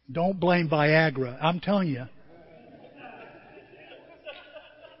 Don't blame Viagra. I'm telling you.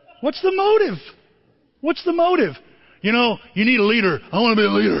 What's the motive? What's the motive? You need a leader. I want to be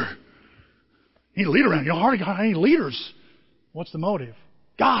a leader. You need a leader around. You hardly got any leaders. What's the motive?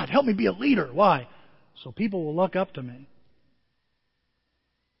 God, help me be a leader. Why? So people will look up to me.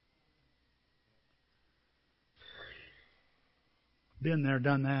 Been there,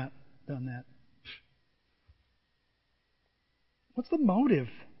 done that. What's the motive?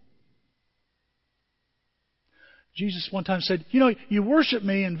 Jesus one time said, you worship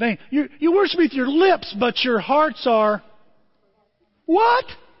me in vain. You worship me with your lips, but your hearts are what?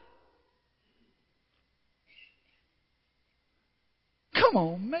 Come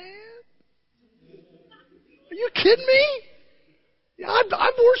on, man. Are you kidding me? I'm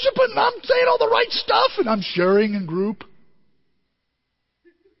worshiping and I'm saying all the right stuff and I'm sharing in group.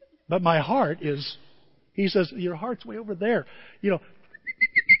 But my heart is, he says, your heart's way over there.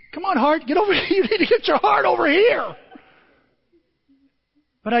 Come on, heart, get over here. You need to get your heart over here.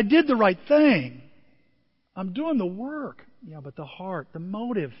 But I did the right thing. I'm doing the work. Yeah, but the heart, the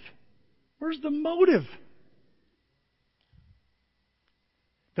motive. Where's the motive?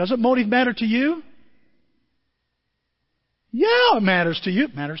 Doesn't motive matter to you? Yeah, it matters to you.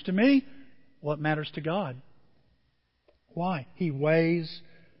 It matters to me. Well, it matters to God. Why? He weighs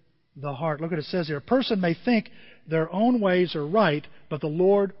the heart. Look what it says here. A person may think their own ways are right, but the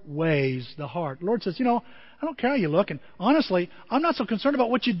Lord weighs the heart. The Lord says, I don't care how you look. And honestly, I'm not so concerned about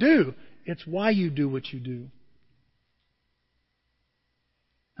what you do. It's why you do what you do.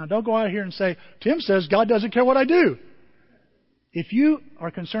 Now, don't go out here and say, Tim says God doesn't care what I do. If you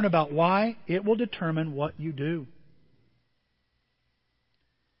are concerned about why, it will determine what you do.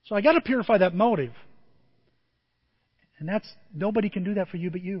 So I got to purify that motive. And nobody can do that for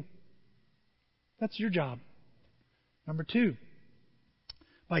you but you. That's your job. Number 2,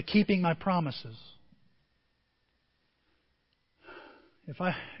 by keeping my promises. If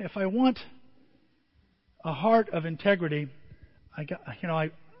I want a heart of integrity, I've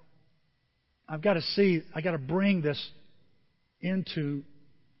got to bring this into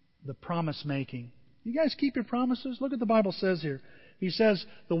the promise making. You guys keep your promises? Look what the Bible says here. He says,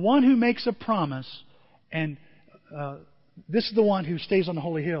 the one who makes a promise, and this is the one who stays on the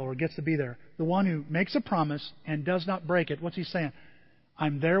holy hill or gets to be there. The one who makes a promise and does not break it. What's he saying?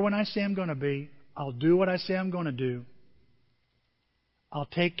 I'm there when I say I'm going to be. I'll do what I say I'm going to do. I'll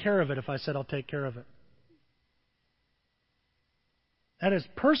take care of it if I said I'll take care of it. That is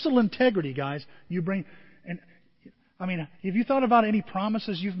personal integrity, guys. Have you thought about any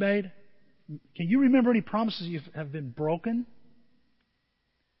promises you've made? Can you remember any promises you have been broken?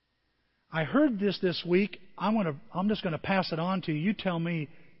 I heard this week. I'm just going to pass it on to you. You tell me,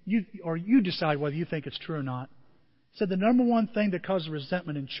 you decide whether you think it's true or not. It said the number one thing that causes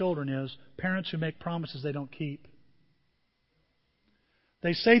resentment in children is parents who make promises they don't keep.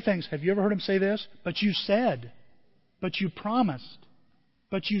 They say things. Have you ever heard them say this? But you said. But you promised.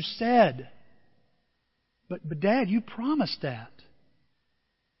 But you said. But Dad, you promised that.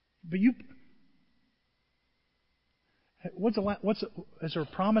 But you. Is there a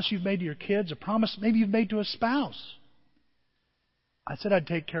promise you've made to your kids? A promise maybe you've made to a spouse? I said I'd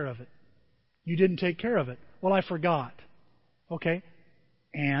take care of it. You didn't take care of it. Well, I forgot. Okay.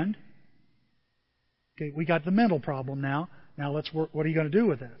 And? Okay, we got the mental problem now. Now let's work. What are you going to do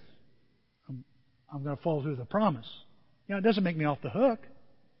with this? I'm going to follow through the promise. It doesn't make me off the hook.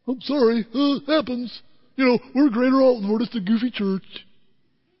 I'm sorry. It happens. We're Greater Alton. We're just a goofy church.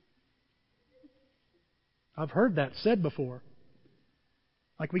 I've heard that said before.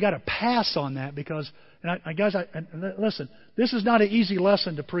 Like we got to pass on that because, guys, listen, this is not an easy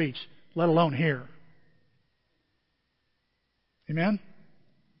lesson to preach, let alone hear. Amen?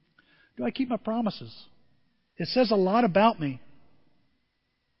 Do I keep my promises? It says a lot about me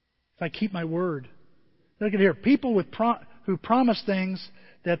if I keep my word. Look at here. People who promise things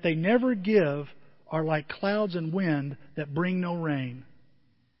that they never give are like clouds and wind that bring no rain.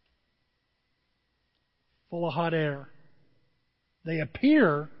 Full of hot air. They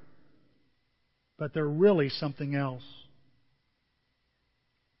appear, but they're really something else.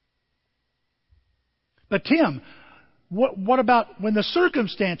 But Tim, what about when the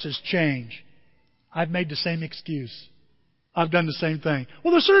circumstances change? I've made the same excuse. I've done the same thing.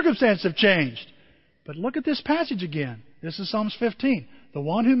 Well, the circumstances have changed. But look at this passage again. This is Psalms 15. The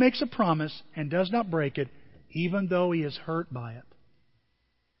one who makes a promise and does not break it, even though he is hurt by it.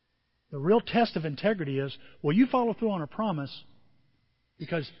 The real test of integrity is, will you follow through on a promise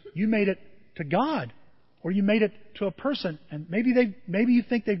because you made it to God or you made it to a person and maybe you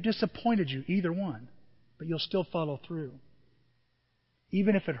think they've disappointed you, either one, but you'll still follow through,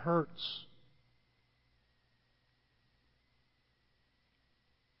 even if it hurts.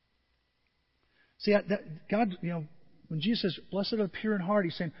 See, God, when Jesus says, blessed are the pure in heart,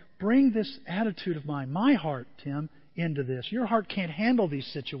 He's saying, bring this attitude of mine, my heart, Tim, into this. Your heart can't handle these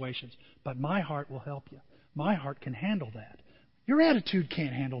situations, but my heart will help you. My heart can handle that. Your attitude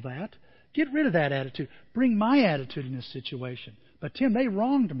can't handle that. Get rid of that attitude. Bring my attitude in this situation. But Tim, they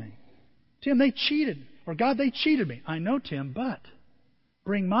wronged me. Tim, they cheated. Or God, they cheated me. I know, Tim, but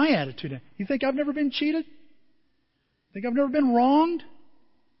bring my attitude in. You think I've never been cheated? Think I've never been wronged?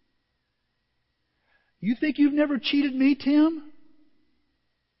 You think you've never cheated me, Tim?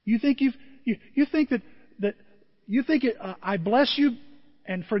 You think I bless you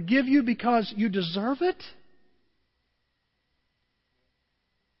and forgive you because you deserve it?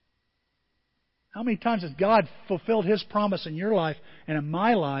 How many times has God fulfilled His promise in your life and in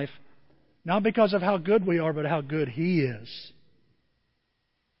my life, not because of how good we are, but how good He is?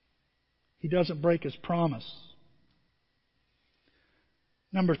 He doesn't break His promise.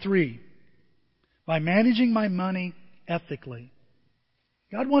 Number 3, by managing my money ethically.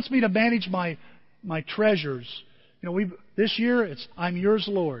 God wants me to manage my treasures. This year it's I'm yours,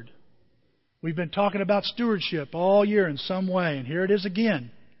 Lord. We've been talking about stewardship all year in some way, and here it is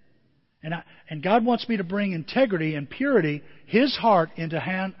again. And God wants me to bring integrity and purity, His heart, into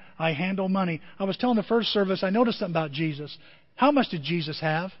I handle money. I was telling the first service, I noticed something about Jesus. How much did Jesus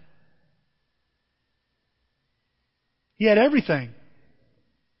have? He had everything.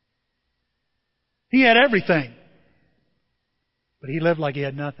 He had everything. But He lived like He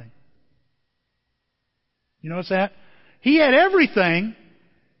had nothing. You notice that? He had everything,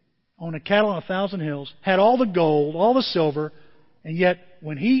 owned a cattle on 1,000 hills, had all the gold, all the silver, and yet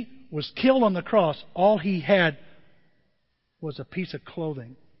when He was killed on the cross, all He had was a piece of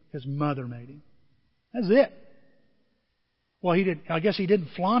clothing His mother made Him. That's it. Well, I guess He didn't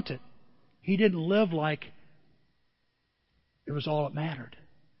flaunt it. He didn't live like it was all that mattered.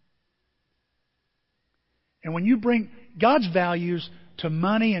 And when you bring God's values to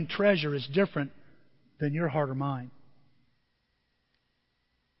money and treasure is different than your heart or mine.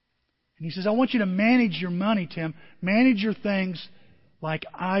 And He says, I want you to manage your money, Tim. Manage your things like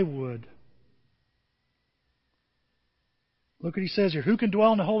I would. Look what He says here. Who can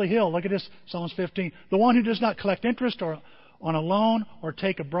dwell in the holy hill? Look at this, Psalms 15. The one who does not collect interest or on a loan or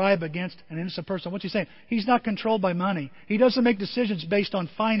take a bribe against an innocent person. What's He saying? He's not controlled by money. He doesn't make decisions based on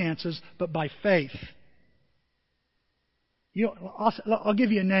finances, but by faith. I'll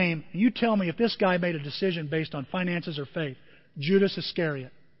give you a name. You tell me if this guy made a decision based on finances or faith. Judas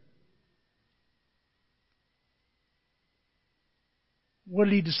Iscariot. what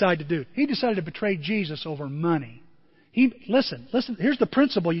did he decide to do? He decided to betray Jesus over money. Listen, here's the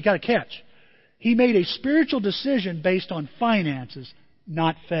principle you got to catch. He made a spiritual decision based on finances,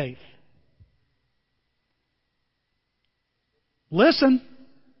 not faith. Listen.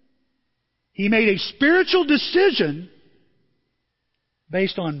 He made a spiritual decision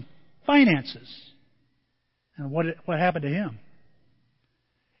based on finances. And what happened to him?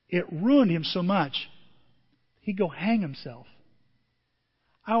 It ruined him so much, he'd go hang himself.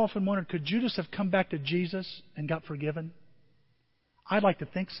 I often wondered, could Judas have come back to Jesus and got forgiven? I'd like to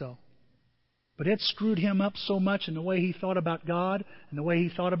think so. But it screwed him up so much in the way he thought about God and the way he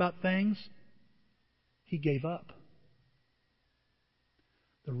thought about things, he gave up.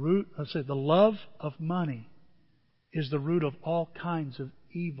 The love of money is the root of all kinds of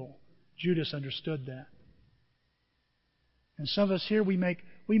evil. Judas understood that. And some of us here, we make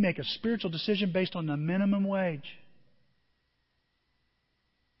a spiritual decision based on the minimum wage.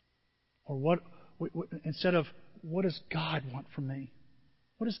 Or instead of, what does God want from me?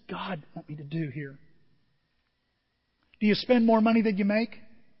 What does God want me to do here? Do you spend more money than you make?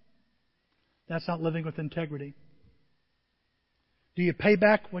 That's not living with integrity. Do you pay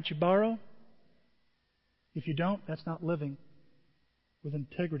back what you borrow? If you don't, that's not living with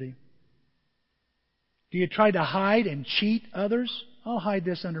integrity. Do you try to hide and cheat others? I'll hide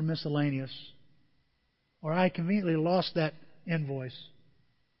this under miscellaneous. Or I conveniently lost that invoice.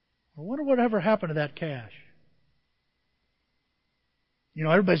 I wonder whatever happened to that cash. You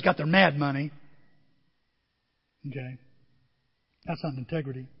know, everybody's got their mad money. Okay. That's not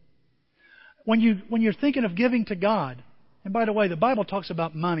integrity. When you're thinking of giving to God, and by the way, the Bible talks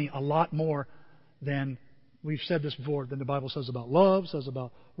about money a lot more than, we've said this before, than the Bible says about love, says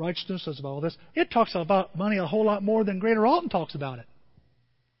about righteousness, says about all this. It talks about money a whole lot more than Greater Alton talks about it.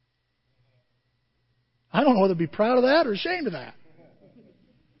 I don't know whether to be proud of that or ashamed of that.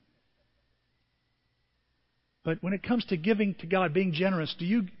 But when it comes to giving to God, being generous,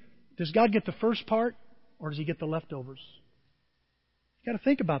 does God get the first part or does He get the leftovers? You've got to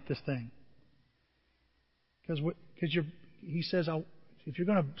think about this thing. Because He says, if you're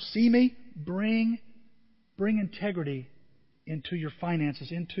going to see me, bring integrity into your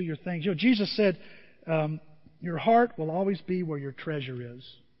finances, into your things. You know, Jesus said, your heart will always be where your treasure is.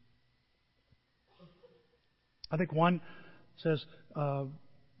 I think one says,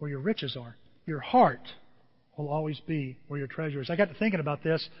 where your riches are. Your heart will always be where your treasure is. I got to thinking about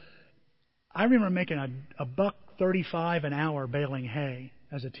this. I remember making a $1.35 an hour baling hay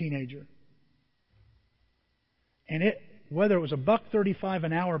as a teenager. And whether it was $1.35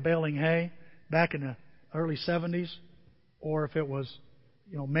 an hour baling hay back in the early 70s, or if it was,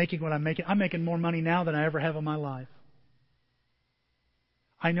 making what I'm making more money now than I ever have in my life.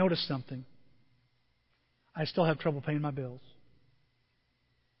 I noticed something. I still have trouble paying my bills.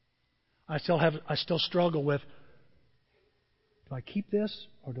 I still struggle with, do I keep this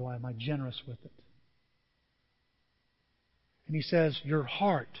or am I generous with it? And He says, your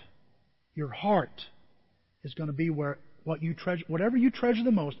heart is going to be where what you treasure, whatever you treasure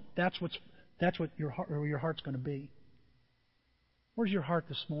the most. That's what your heart's going to be. Where's your heart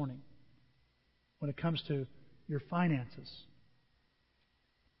this morning when it comes to your finances?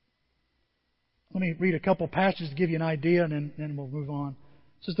 Let me read a couple passages to give you an idea, and then we'll move on.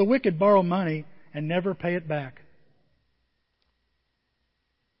 It says, the wicked borrow money and never pay it back.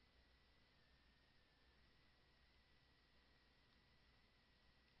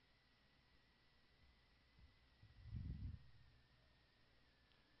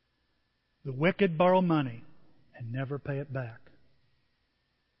 The wicked borrow money and never pay it back.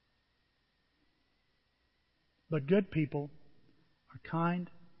 But good people are kind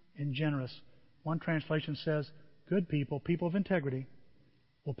and generous. One translation says, good people, people of integrity,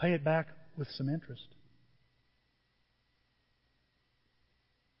 will pay it back with some interest.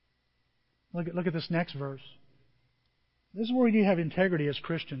 Look at this next verse. This is where you have integrity as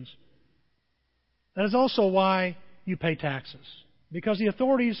Christians. That is also why you pay taxes. Because the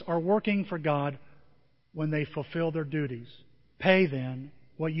authorities are working for God when they fulfill their duties. Pay then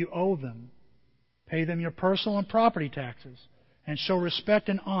what you owe them. Pay them your personal and property taxes, and show respect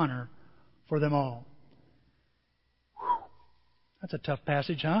and honor for them all. Whew. That's a tough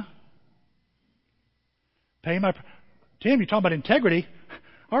passage, huh? Tim, you're talking about integrity.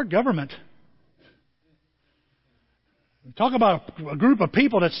 Our government. Talk about a group of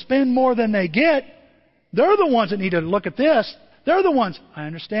people that spend more than they get. They're the ones that need to look at this. They're the ones. I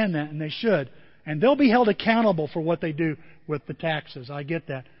understand that, and they should. And they'll be held accountable for what they do with the taxes. I get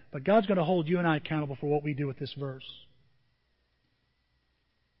that. But God's going to hold you and I accountable for what we do with this verse.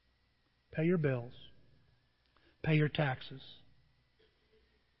 Pay your bills. Pay your taxes.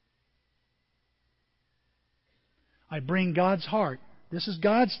 I bring God's heart. This is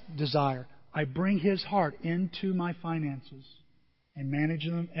God's desire. I bring His heart into my finances and manage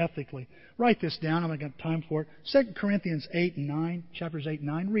them ethically. Write this down. I'm not going to have time for it. 2 Corinthians 8 and 9, chapters 8 and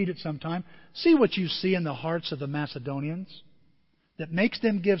 9. Read it sometime. See what you see in the hearts of the Macedonians that makes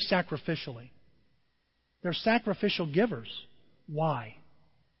them give sacrificially. They're sacrificial givers. Why?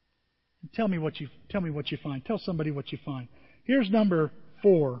 Tell me what you find. Tell somebody what you find. Here's number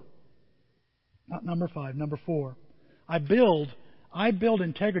 4. Not number 5, number 4. I build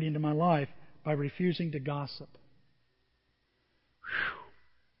integrity into my life by refusing to gossip. Whew.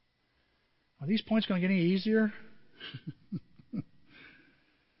 Are these points going to get any easier?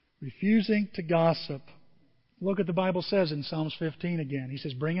 Refusing to gossip. Look what the Bible says in Psalms 15 again. He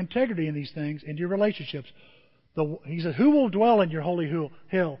says, bring integrity in these things into your relationships. He says, who will dwell in your holy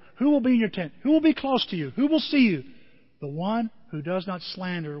hill? Who will be in your tent? Who will be close to you? Who will see you? The one who does not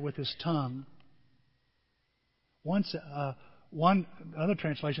slander with his tongue. One other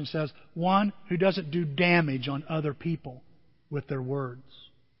translation says, one who doesn't do damage on other people with their words.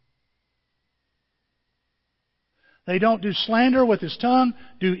 They don't do slander with his tongue,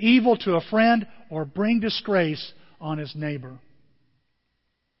 do evil to a friend, or bring disgrace on his neighbor.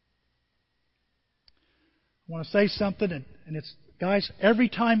 I want to say something, and it's, guys, every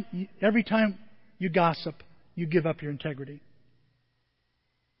time you gossip, you give up your integrity.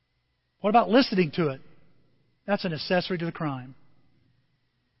 What about listening to it? That's an accessory to the crime.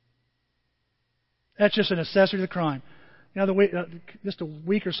 That's just an accessory to the crime. You know, just a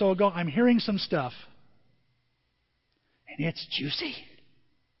week or so ago, I'm hearing some stuff. And it's juicy.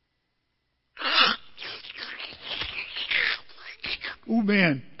 Oh,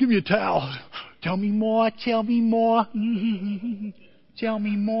 man, give me a towel. Tell me more, tell me more. Tell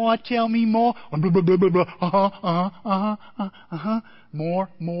me more, tell me more. More,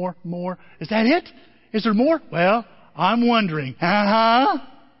 more, more. Is that it? Is there more? Well, I'm wondering. Kind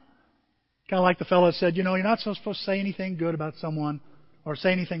of like the fellow that said, you're not so supposed to say anything good about someone or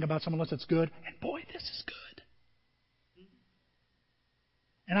say anything about someone unless it's good. And boy, this is good.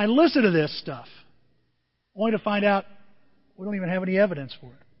 And I listen to this stuff, only to find out we don't even have any evidence for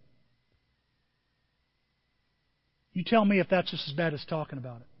it. You tell me if that's just as bad as talking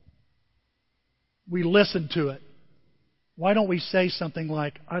about it. We listen to it. Why don't we say something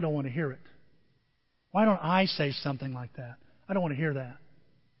like, I don't want to hear it? Why don't I say something like that? I don't want to hear that.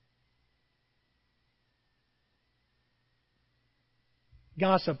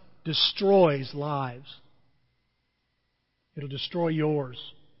 Gossip destroys lives. It'll destroy yours.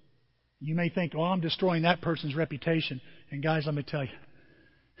 You may think, oh, I'm destroying that person's reputation. And guys, let me tell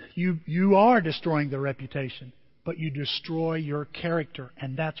you, you are destroying their reputation, but you destroy your character,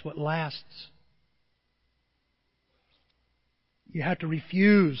 and that's what lasts. You have to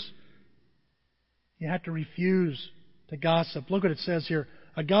refuse. You have to refuse to gossip. Look what it says here.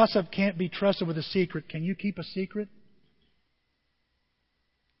 A gossip can't be trusted with a secret. Can you keep a secret?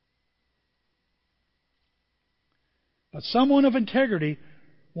 But someone of integrity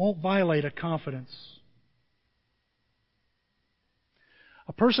won't violate a confidence.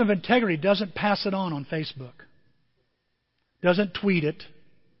 A person of integrity doesn't pass it on Facebook. Doesn't tweet it.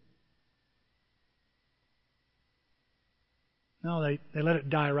 No, they let it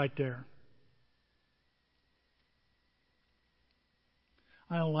die right there.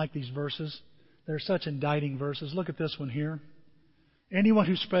 I don't like these verses. They're such indicting verses. Look at this one here. Anyone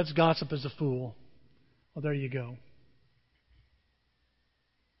who spreads gossip is a fool. Well, there you go.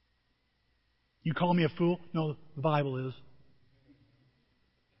 You call me a fool? No, the Bible is.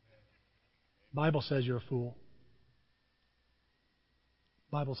 The Bible says you're a fool.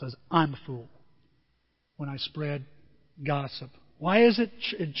 The Bible says I'm a fool when I spread gossip. Why is it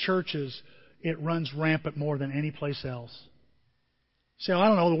in churches it runs rampant more than any place else? Say, I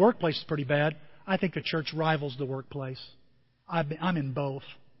don't know, the workplace is pretty bad. I think the church rivals the workplace. I'm in both.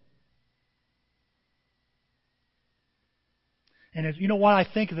 And you know why I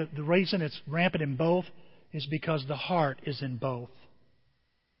think that the reason it's rampant in both is because the heart is in both.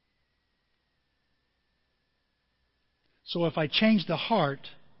 So if I change the heart,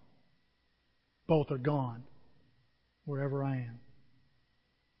 both are gone, wherever I am.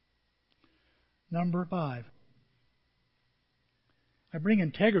 Number 5. I bring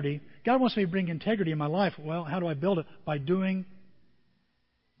integrity. God wants me to bring integrity in my life. Well, how do I build it? By doing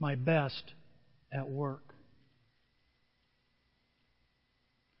my best at work.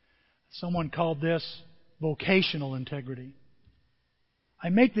 Someone called this vocational integrity. I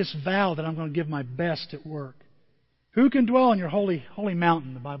make this vow that I'm going to give my best at work. Who can dwell on your holy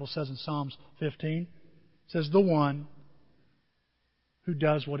mountain? The Bible says in Psalms 15. It says, the one who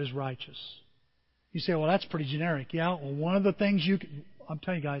does what is righteous. You say, well, that's pretty generic. Yeah, well, one of the things I'm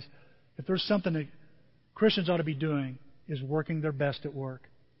telling you guys, if there's something that Christians ought to be doing is working their best at work.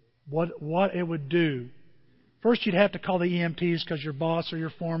 What it would do. First, you'd have to call the EMTs because your boss or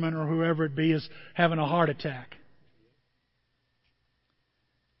your foreman or whoever it be is having a heart attack.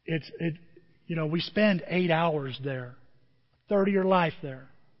 We spend 8 hours there, a third of your life there.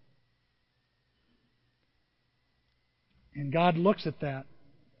 And God looks at that.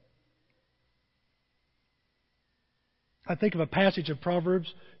 I think of a passage of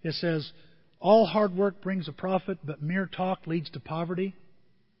Proverbs. It says, all hard work brings a profit, but mere talk leads to poverty.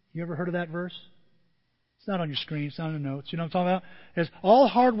 You ever heard of that verse? It's not on your screen. It's not in the notes. You know what I'm talking about? It says, all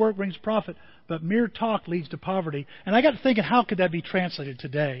hard work brings profit, but mere talk leads to poverty. And I got to thinking, how could that be translated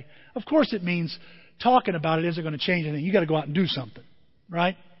today? Of course it means talking about it isn't going to change anything. You've got to go out and do something,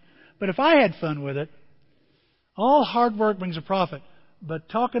 right? But if I had fun with it, all hard work brings a profit, but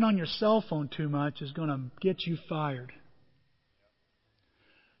talking on your cell phone too much is going to get you fired.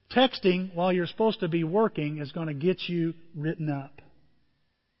 Texting while you're supposed to be working is going to get you written up.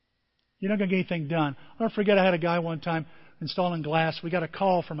 You're not going to get anything done. I'll never forget, I had a guy one time installing glass. We got a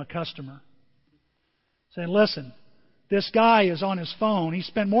call from a customer saying, listen, this guy is on his phone. He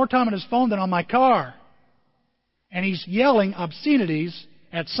spent more time on his phone than on my car. And he's yelling obscenities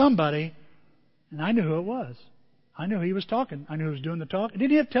at somebody. And I knew who it was. I knew he was talking. I knew he was doing the talk. He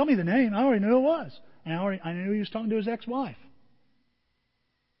didn't have to tell me the name. I already knew who it was. And I knew he was talking to his ex-wife.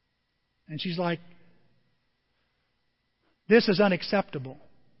 And she's like, this is unacceptable.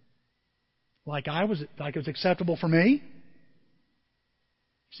 Like it was acceptable for me?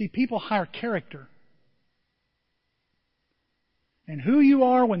 See, people hire character. And who you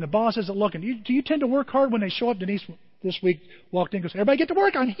are when the boss isn't looking. Do you tend to work hard when they show up? Denise this week walked in and goes, everybody get to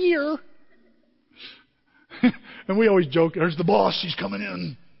work, I'm here. And we always joke, there's the boss, she's coming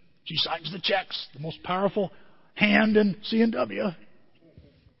in. She signs the checks, the most powerful hand in C&W.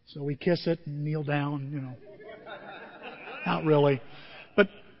 So we kiss it and kneel down, Not really. But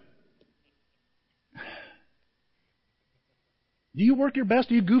do you work your best?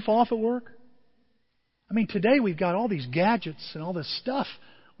 Do you goof off at work? I mean, today we've got all these gadgets and all this stuff.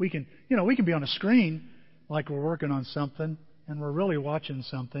 We can be on a screen like we're working on something and we're really watching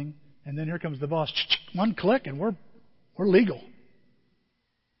something. And then here comes the boss. One click and we're legal.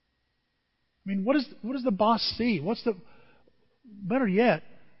 I mean, what does the boss see? Better yet,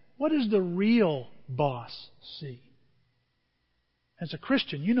 what does the real boss see? As a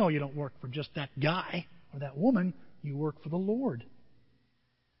Christian, you don't work for just that guy or that woman. You work for the Lord.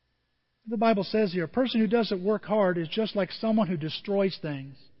 The Bible says here, a person who doesn't work hard is just like someone who destroys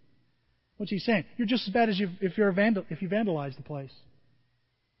things. What's he saying? You're just as bad as if you vandalize the place.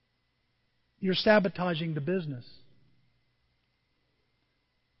 You're sabotaging the business.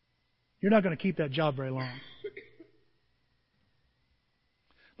 You're not going to keep that job very long.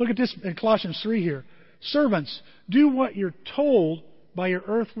 Look at this in Colossians 3 here. Servants, do what you're told by your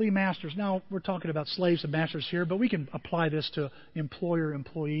earthly masters. Now, we're talking about slaves and masters here, but we can apply this to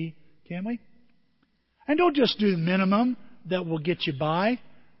employer-employee, can't we? And don't just do the minimum that will get you by.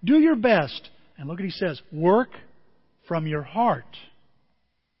 Do your best. And look what he says. Work from your heart.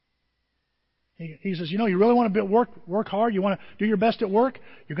 He says, you really want to work hard? You want to do your best at work?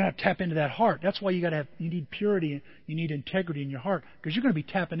 You're going to tap into that heart. That's why you need purity, you need integrity in your heart, because you're going to be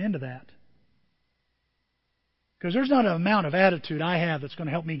tapping into that. Because there's not an amount of attitude I have that's going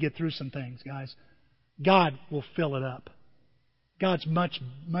to help me get through some things, guys. God will fill it up. God's much,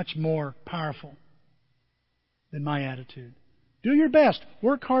 much more powerful than my attitude. Do your best.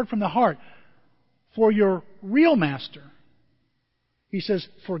 Work hard from the heart for your real master. He says,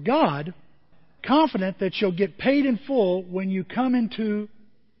 for God, confident that you'll get paid in full when you come into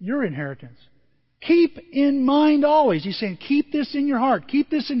your inheritance. Keep in mind always. He's saying, keep this in your heart. Keep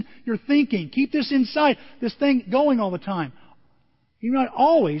this in your thinking. Keep this inside. This thing going all the time. You know,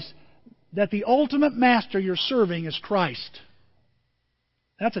 always that the ultimate master you're serving is Christ.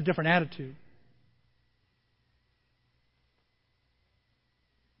 That's a different attitude.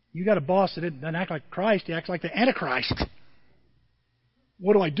 You got a boss that doesn't act like Christ. He acts like the Antichrist.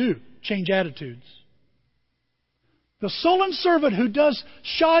 What do? Change attitudes. The sullen servant who does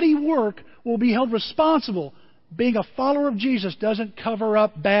shoddy work will be held responsible. Being a follower of Jesus doesn't cover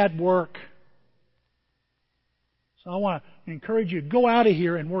up bad work. So I want to encourage you to go out of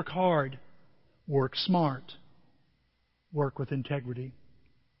here and work hard. Work smart. Work with integrity.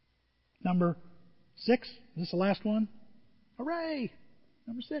 Number 6. Is this the last one? Hooray!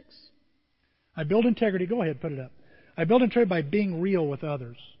 Number 6. I build integrity. Go ahead, put it up. I build integrity by being real with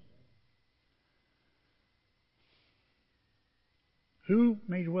others. Who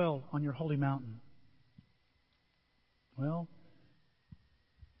may dwell on your holy mountain? Well,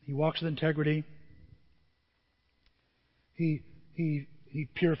 he walks with integrity. He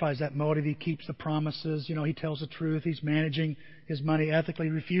purifies that motive. He keeps the promises. He tells the truth. He's managing his money ethically.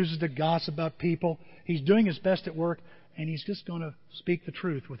 He refuses to gossip about people. He's doing his best at work, and he's just going to speak the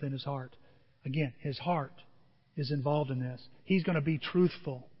truth within his heart. Again, his heart is involved in this. He's going to be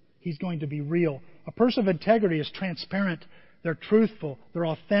truthful. He's going to be real. A person of integrity is transparent. They're truthful. They're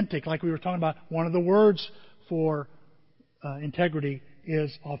authentic. Like we were talking about, one of the words for integrity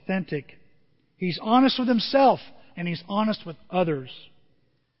is authentic. He's honest with himself, and he's honest with others.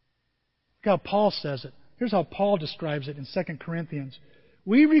 Look how Paul says it. Here's how Paul describes it in 2 Corinthians.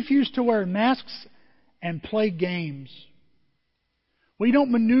 We refuse to wear masks and play games. We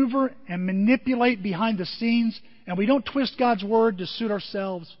don't maneuver and manipulate behind the scenes, and we don't twist God's Word to suit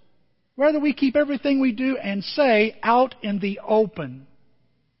ourselves. Rather, we keep everything we do and say out in the open.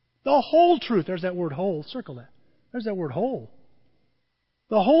 The whole truth. There's that word whole. Circle that. There's that word whole.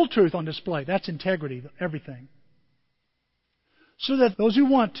 The whole truth on display. That's integrity. Everything. So that those who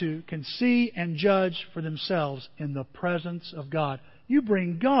want to can see and judge for themselves in the presence of God. You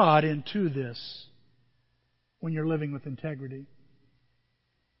bring God into this when you're living with integrity.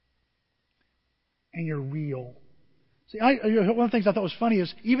 And you're real. See, one of the things I thought was funny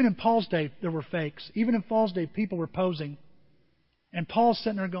is even in Paul's day there were fakes. Even in Paul's day people were posing. And Paul's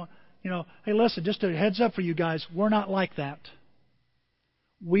sitting there going, hey, listen, just a heads up for you guys, we're not like that.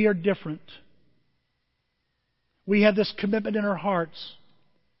 We are different. We have this commitment in our hearts.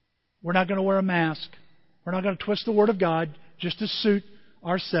 We're not going to wear a mask. We're not going to twist the Word of God just to suit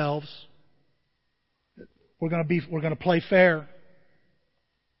ourselves. We're going to play fair.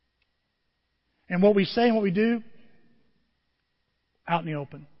 And what we say and what we do, out in the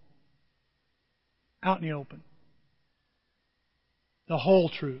open. Out in the open. The whole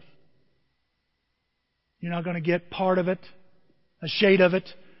truth. You're not going to get part of it, a shade of it.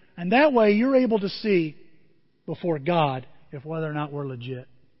 And that way you're able to see before God if whether or not we're legit.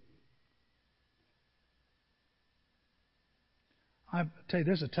 I tell you,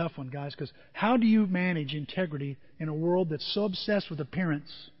 this is a tough one, guys, because how do you manage integrity in a world that's so obsessed with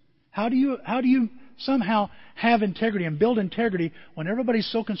appearance? How do you somehow have integrity and build integrity when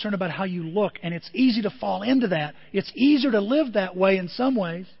everybody's so concerned about how you look, and it's easy to fall into that. It's easier to live that way in some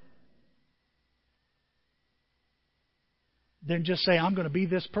ways than just say, I'm going to be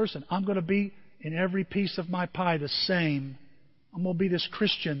this person. I'm going to be in every piece of my pie the same. I'm going to be this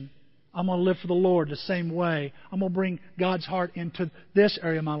Christian. I'm going to live for the Lord the same way. I'm going to bring God's heart into this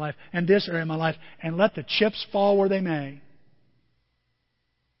area of my life and this area of my life and let the chips fall where they may.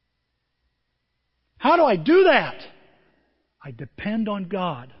 How do I do that? I depend on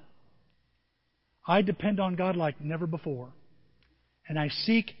God. I depend on God like never before. And I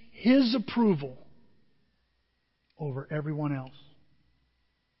seek His approval over everyone else.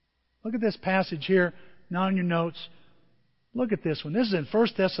 Look at this passage here, not on your notes. Look at this one. This is in 1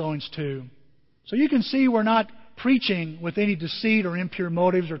 Thessalonians 2. So you can see we're not preaching with any deceit or impure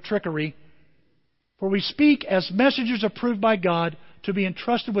motives or trickery. For we speak as messengers approved by God to be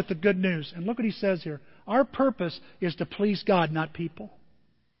entrusted with the good news. And look what he says here. Our purpose is to please God, not people.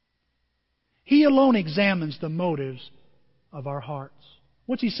 He alone examines the motives of our hearts.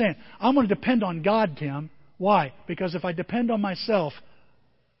 What's he saying? I'm going to depend on God, Tim. Why? Because if I depend on myself,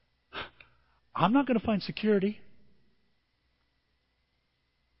 I'm not going to find security.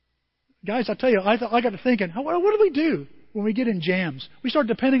 Guys, I tell you, I got to thinking, what do we do when we get in jams? We start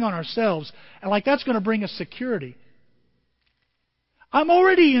depending on ourselves, and like that's going to bring us security. I'm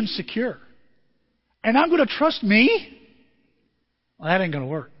already insecure, and I'm going to trust me? Well, that ain't going to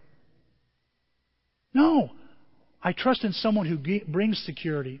work. No, I trust in someone who brings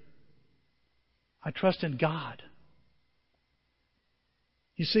security. I trust in God.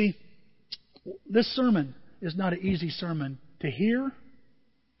 You see, this sermon is not an easy sermon to hear,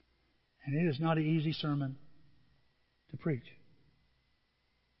 and it is not an easy sermon to preach.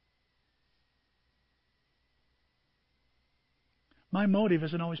 My motive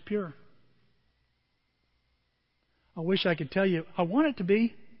isn't always pure. I wish I could tell you I want it to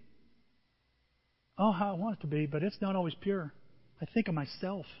be. Oh, how I want it to be, but it's not always pure. I think of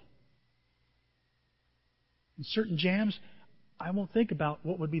myself. In certain jams, I won't think about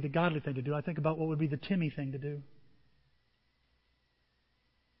what would be the godly thing to do. I think about what would be the Timmy thing to do.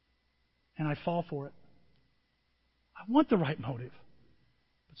 And I fall for it. I want the right motive.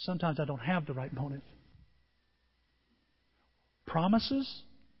 But sometimes I don't have the right motive. Promises?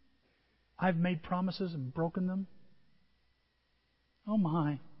 I've made promises and broken them. Oh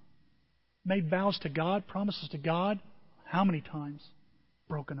my. Made vows to God, promises to God. How many times?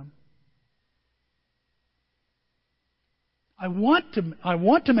 Broken them. I want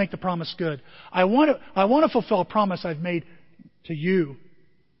to make the promise good. I want to fulfill a promise I've made to you,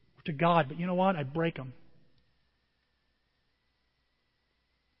 to God. But you know what? I break them.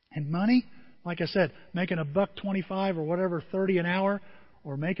 And money, like I said, making $1.25 or whatever, 30 an hour,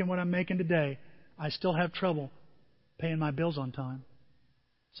 or making what I'm making today, I still have trouble paying my bills on time.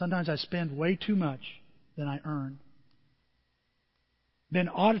 Sometimes I spend way too much than I earn. Been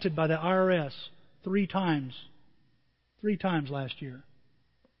audited by the IRS 3 times. 3 times last year.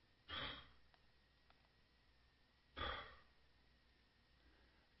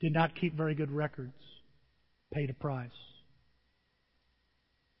 Did not keep very good records. Paid a price.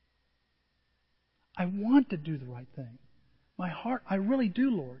 I want to do the right thing. My heart, I really do,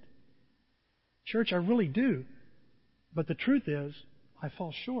 Lord. Church, I really do. But the truth is, I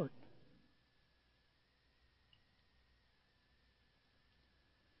fall short.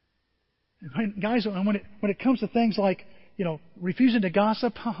 Guys, when it comes to things like, refusing to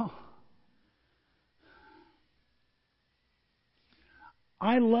gossip,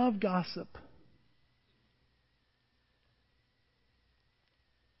 I love gossip.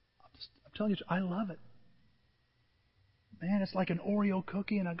 I'm telling you, I love it. Man, it's like an Oreo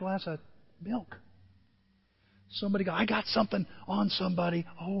cookie and a glass of milk. Somebody goes, I got something on somebody.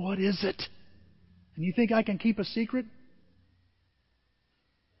 Oh, what is it? And you think I can keep a secret?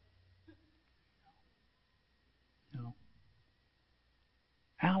 No.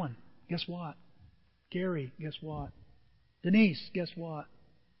 Alan, guess what? Gary, guess what? Denise, guess what?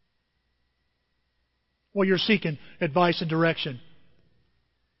 Well, you're seeking advice and direction.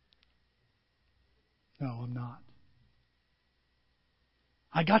 No, I'm not.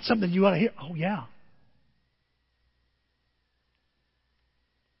 I got something you ought to hear. Oh, yeah.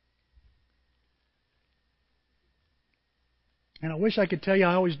 And I wish I could tell you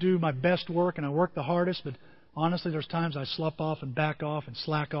I always do my best work and I work the hardest, but honestly, there's times I slough off and back off and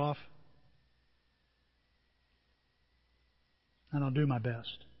slack off. And I'll do my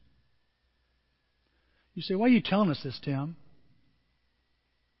best. You say, why are you telling us this, Tim?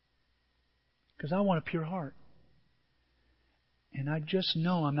 Because I want a pure heart. And I just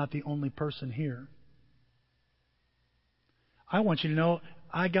know I'm not the only person here. I want you to know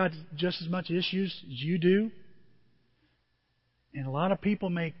I got just as much issues as you do. And a lot of people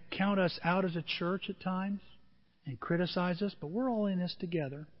may count us out as a church at times and criticize us, but we're all in this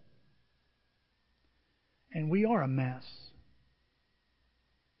together. And we are a mess.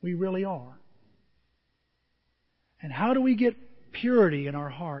 We really are. And how do we get purity in our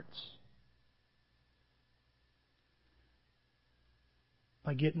hearts?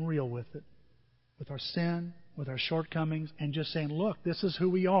 By getting real with it, with our sin, with our shortcomings, and just saying, look, this is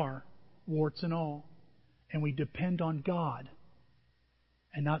who we are, warts and all. And we depend on God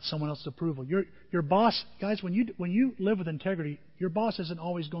and not someone else's approval. Your boss, guys, when you live with integrity, your boss isn't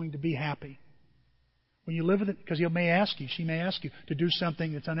always going to be happy. When you live with it, because she may ask you to do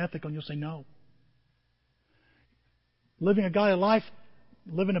something that's unethical, and you'll say no. Living a godly life,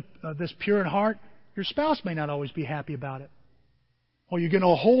 living this pure in heart, your spouse may not always be happy about it. Oh, you're getting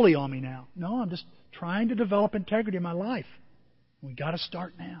all holy on me now. No, I'm just trying to develop integrity in my life. We got to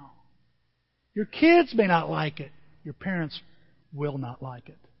start now. Your kids may not like it. Your parents will not like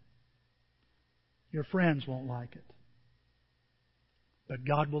it. Your friends won't like it. But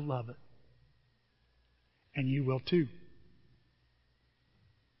God will love it. And you will too.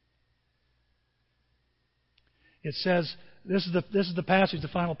 It says, this is the passage, the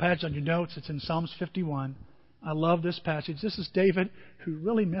final passage on your notes. It's in Psalms 51. I love this passage. This is David who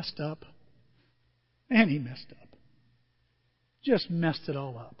really messed up. And he messed up. Just messed it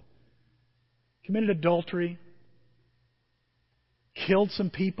all up. Committed adultery. Killed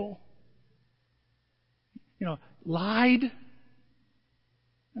some people. Lied.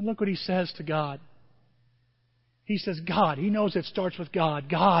 And look what he says to God. He says, God, he knows it starts with God.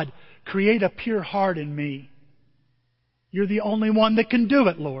 God, create a pure heart in me. You're the only one that can do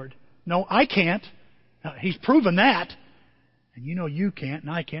it, Lord. No, I can't. He's proven that. And you can't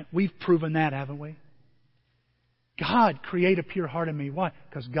and I can't. We've proven that, haven't we? God, create a pure heart in me. Why?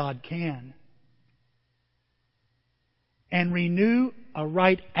 Because God can. And renew a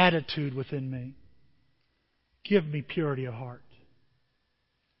right attitude within me. Give me purity of heart.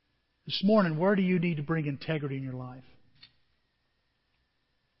 This morning, where do you need to bring integrity in your life?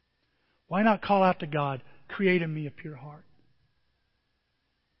 Why not call out to God, create in me a pure heart?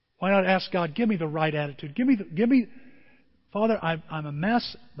 Why not ask God, give me the right attitude. Give me, Father, I'm a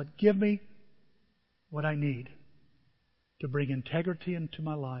mess, but give me what I need to bring integrity into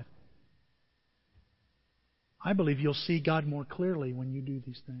my life. I believe you'll see God more clearly when you do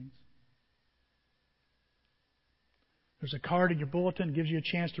these things. There's a card in your bulletin that gives you a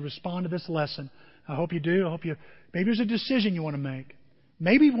chance to respond to this lesson. I hope you do. Maybe there's a decision you want to make.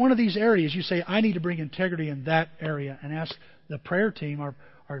 Maybe one of these areas you say, I need to bring integrity in that area, and ask the prayer team, our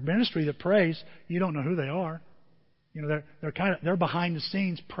ministry that prays. You don't know who they are. You know, they're behind the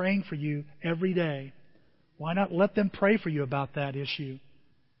scenes praying for you every day. Why not let them pray for you about that issue?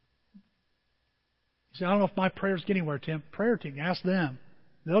 You say, I don't know if my prayers get anywhere, Tim. Prayer team, ask them.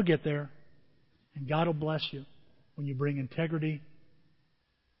 They'll get there. And God will bless you when you bring integrity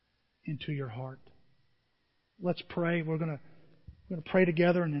into your heart. Let's pray. We're going to pray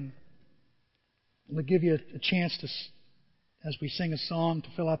together, and then we'll give you a chance to, as we sing a song, to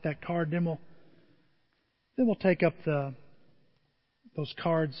fill out that card. Then we'll take up those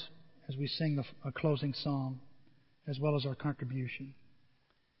cards as we sing a closing song, as well as our contribution.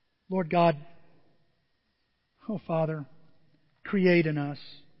 Lord God, oh Father, create in us,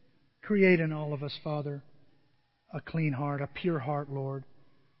 create in all of us, Father, a clean heart, a pure heart, Lord.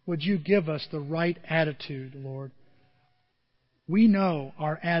 Would you give us the right attitude, Lord? We know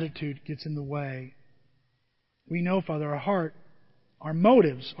our attitude gets in the way. We know, Father, our heart, our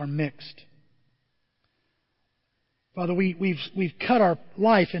motives are mixed. Father, we've cut our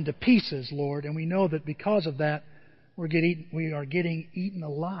life into pieces, Lord, and we know that because of that, we are getting eaten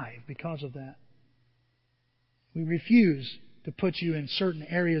alive because of that. We refuse to put you in certain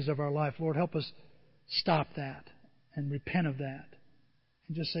areas of our life. Lord, help us stop that and repent of that.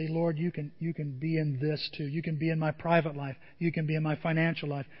 And just say, Lord, you can be in this too. You can be in my private life. You can be in my financial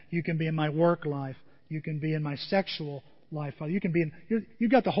life. You can be in my work life. You can be in my sexual life, Father. You can be in.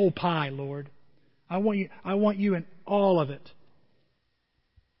 You've got the whole pie, Lord. I want you in all of it.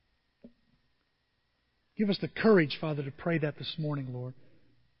 Give us the courage, Father, to pray that this morning, Lord.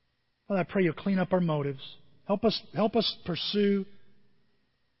 Father, I pray you'll clean up our motives. Help us pursue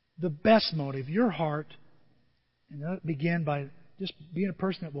the best motive, your heart, and let it begin by just being a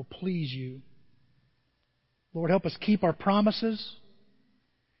person that will please you. Lord, help us keep our promises,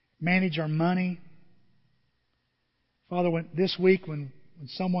 manage our money. Father, this week when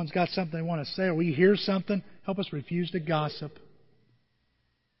someone's got something they want to say or we hear something, help us refuse to gossip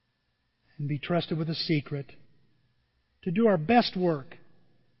and be trusted with a secret. To do our best work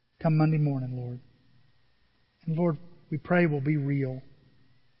come Monday morning, Lord. And Lord, we pray we'll be real.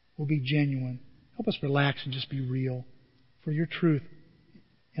 We'll be genuine. Help us relax and just be real. For your truth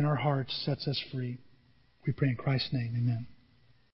in our hearts sets us free. We pray in Christ's name. Amen.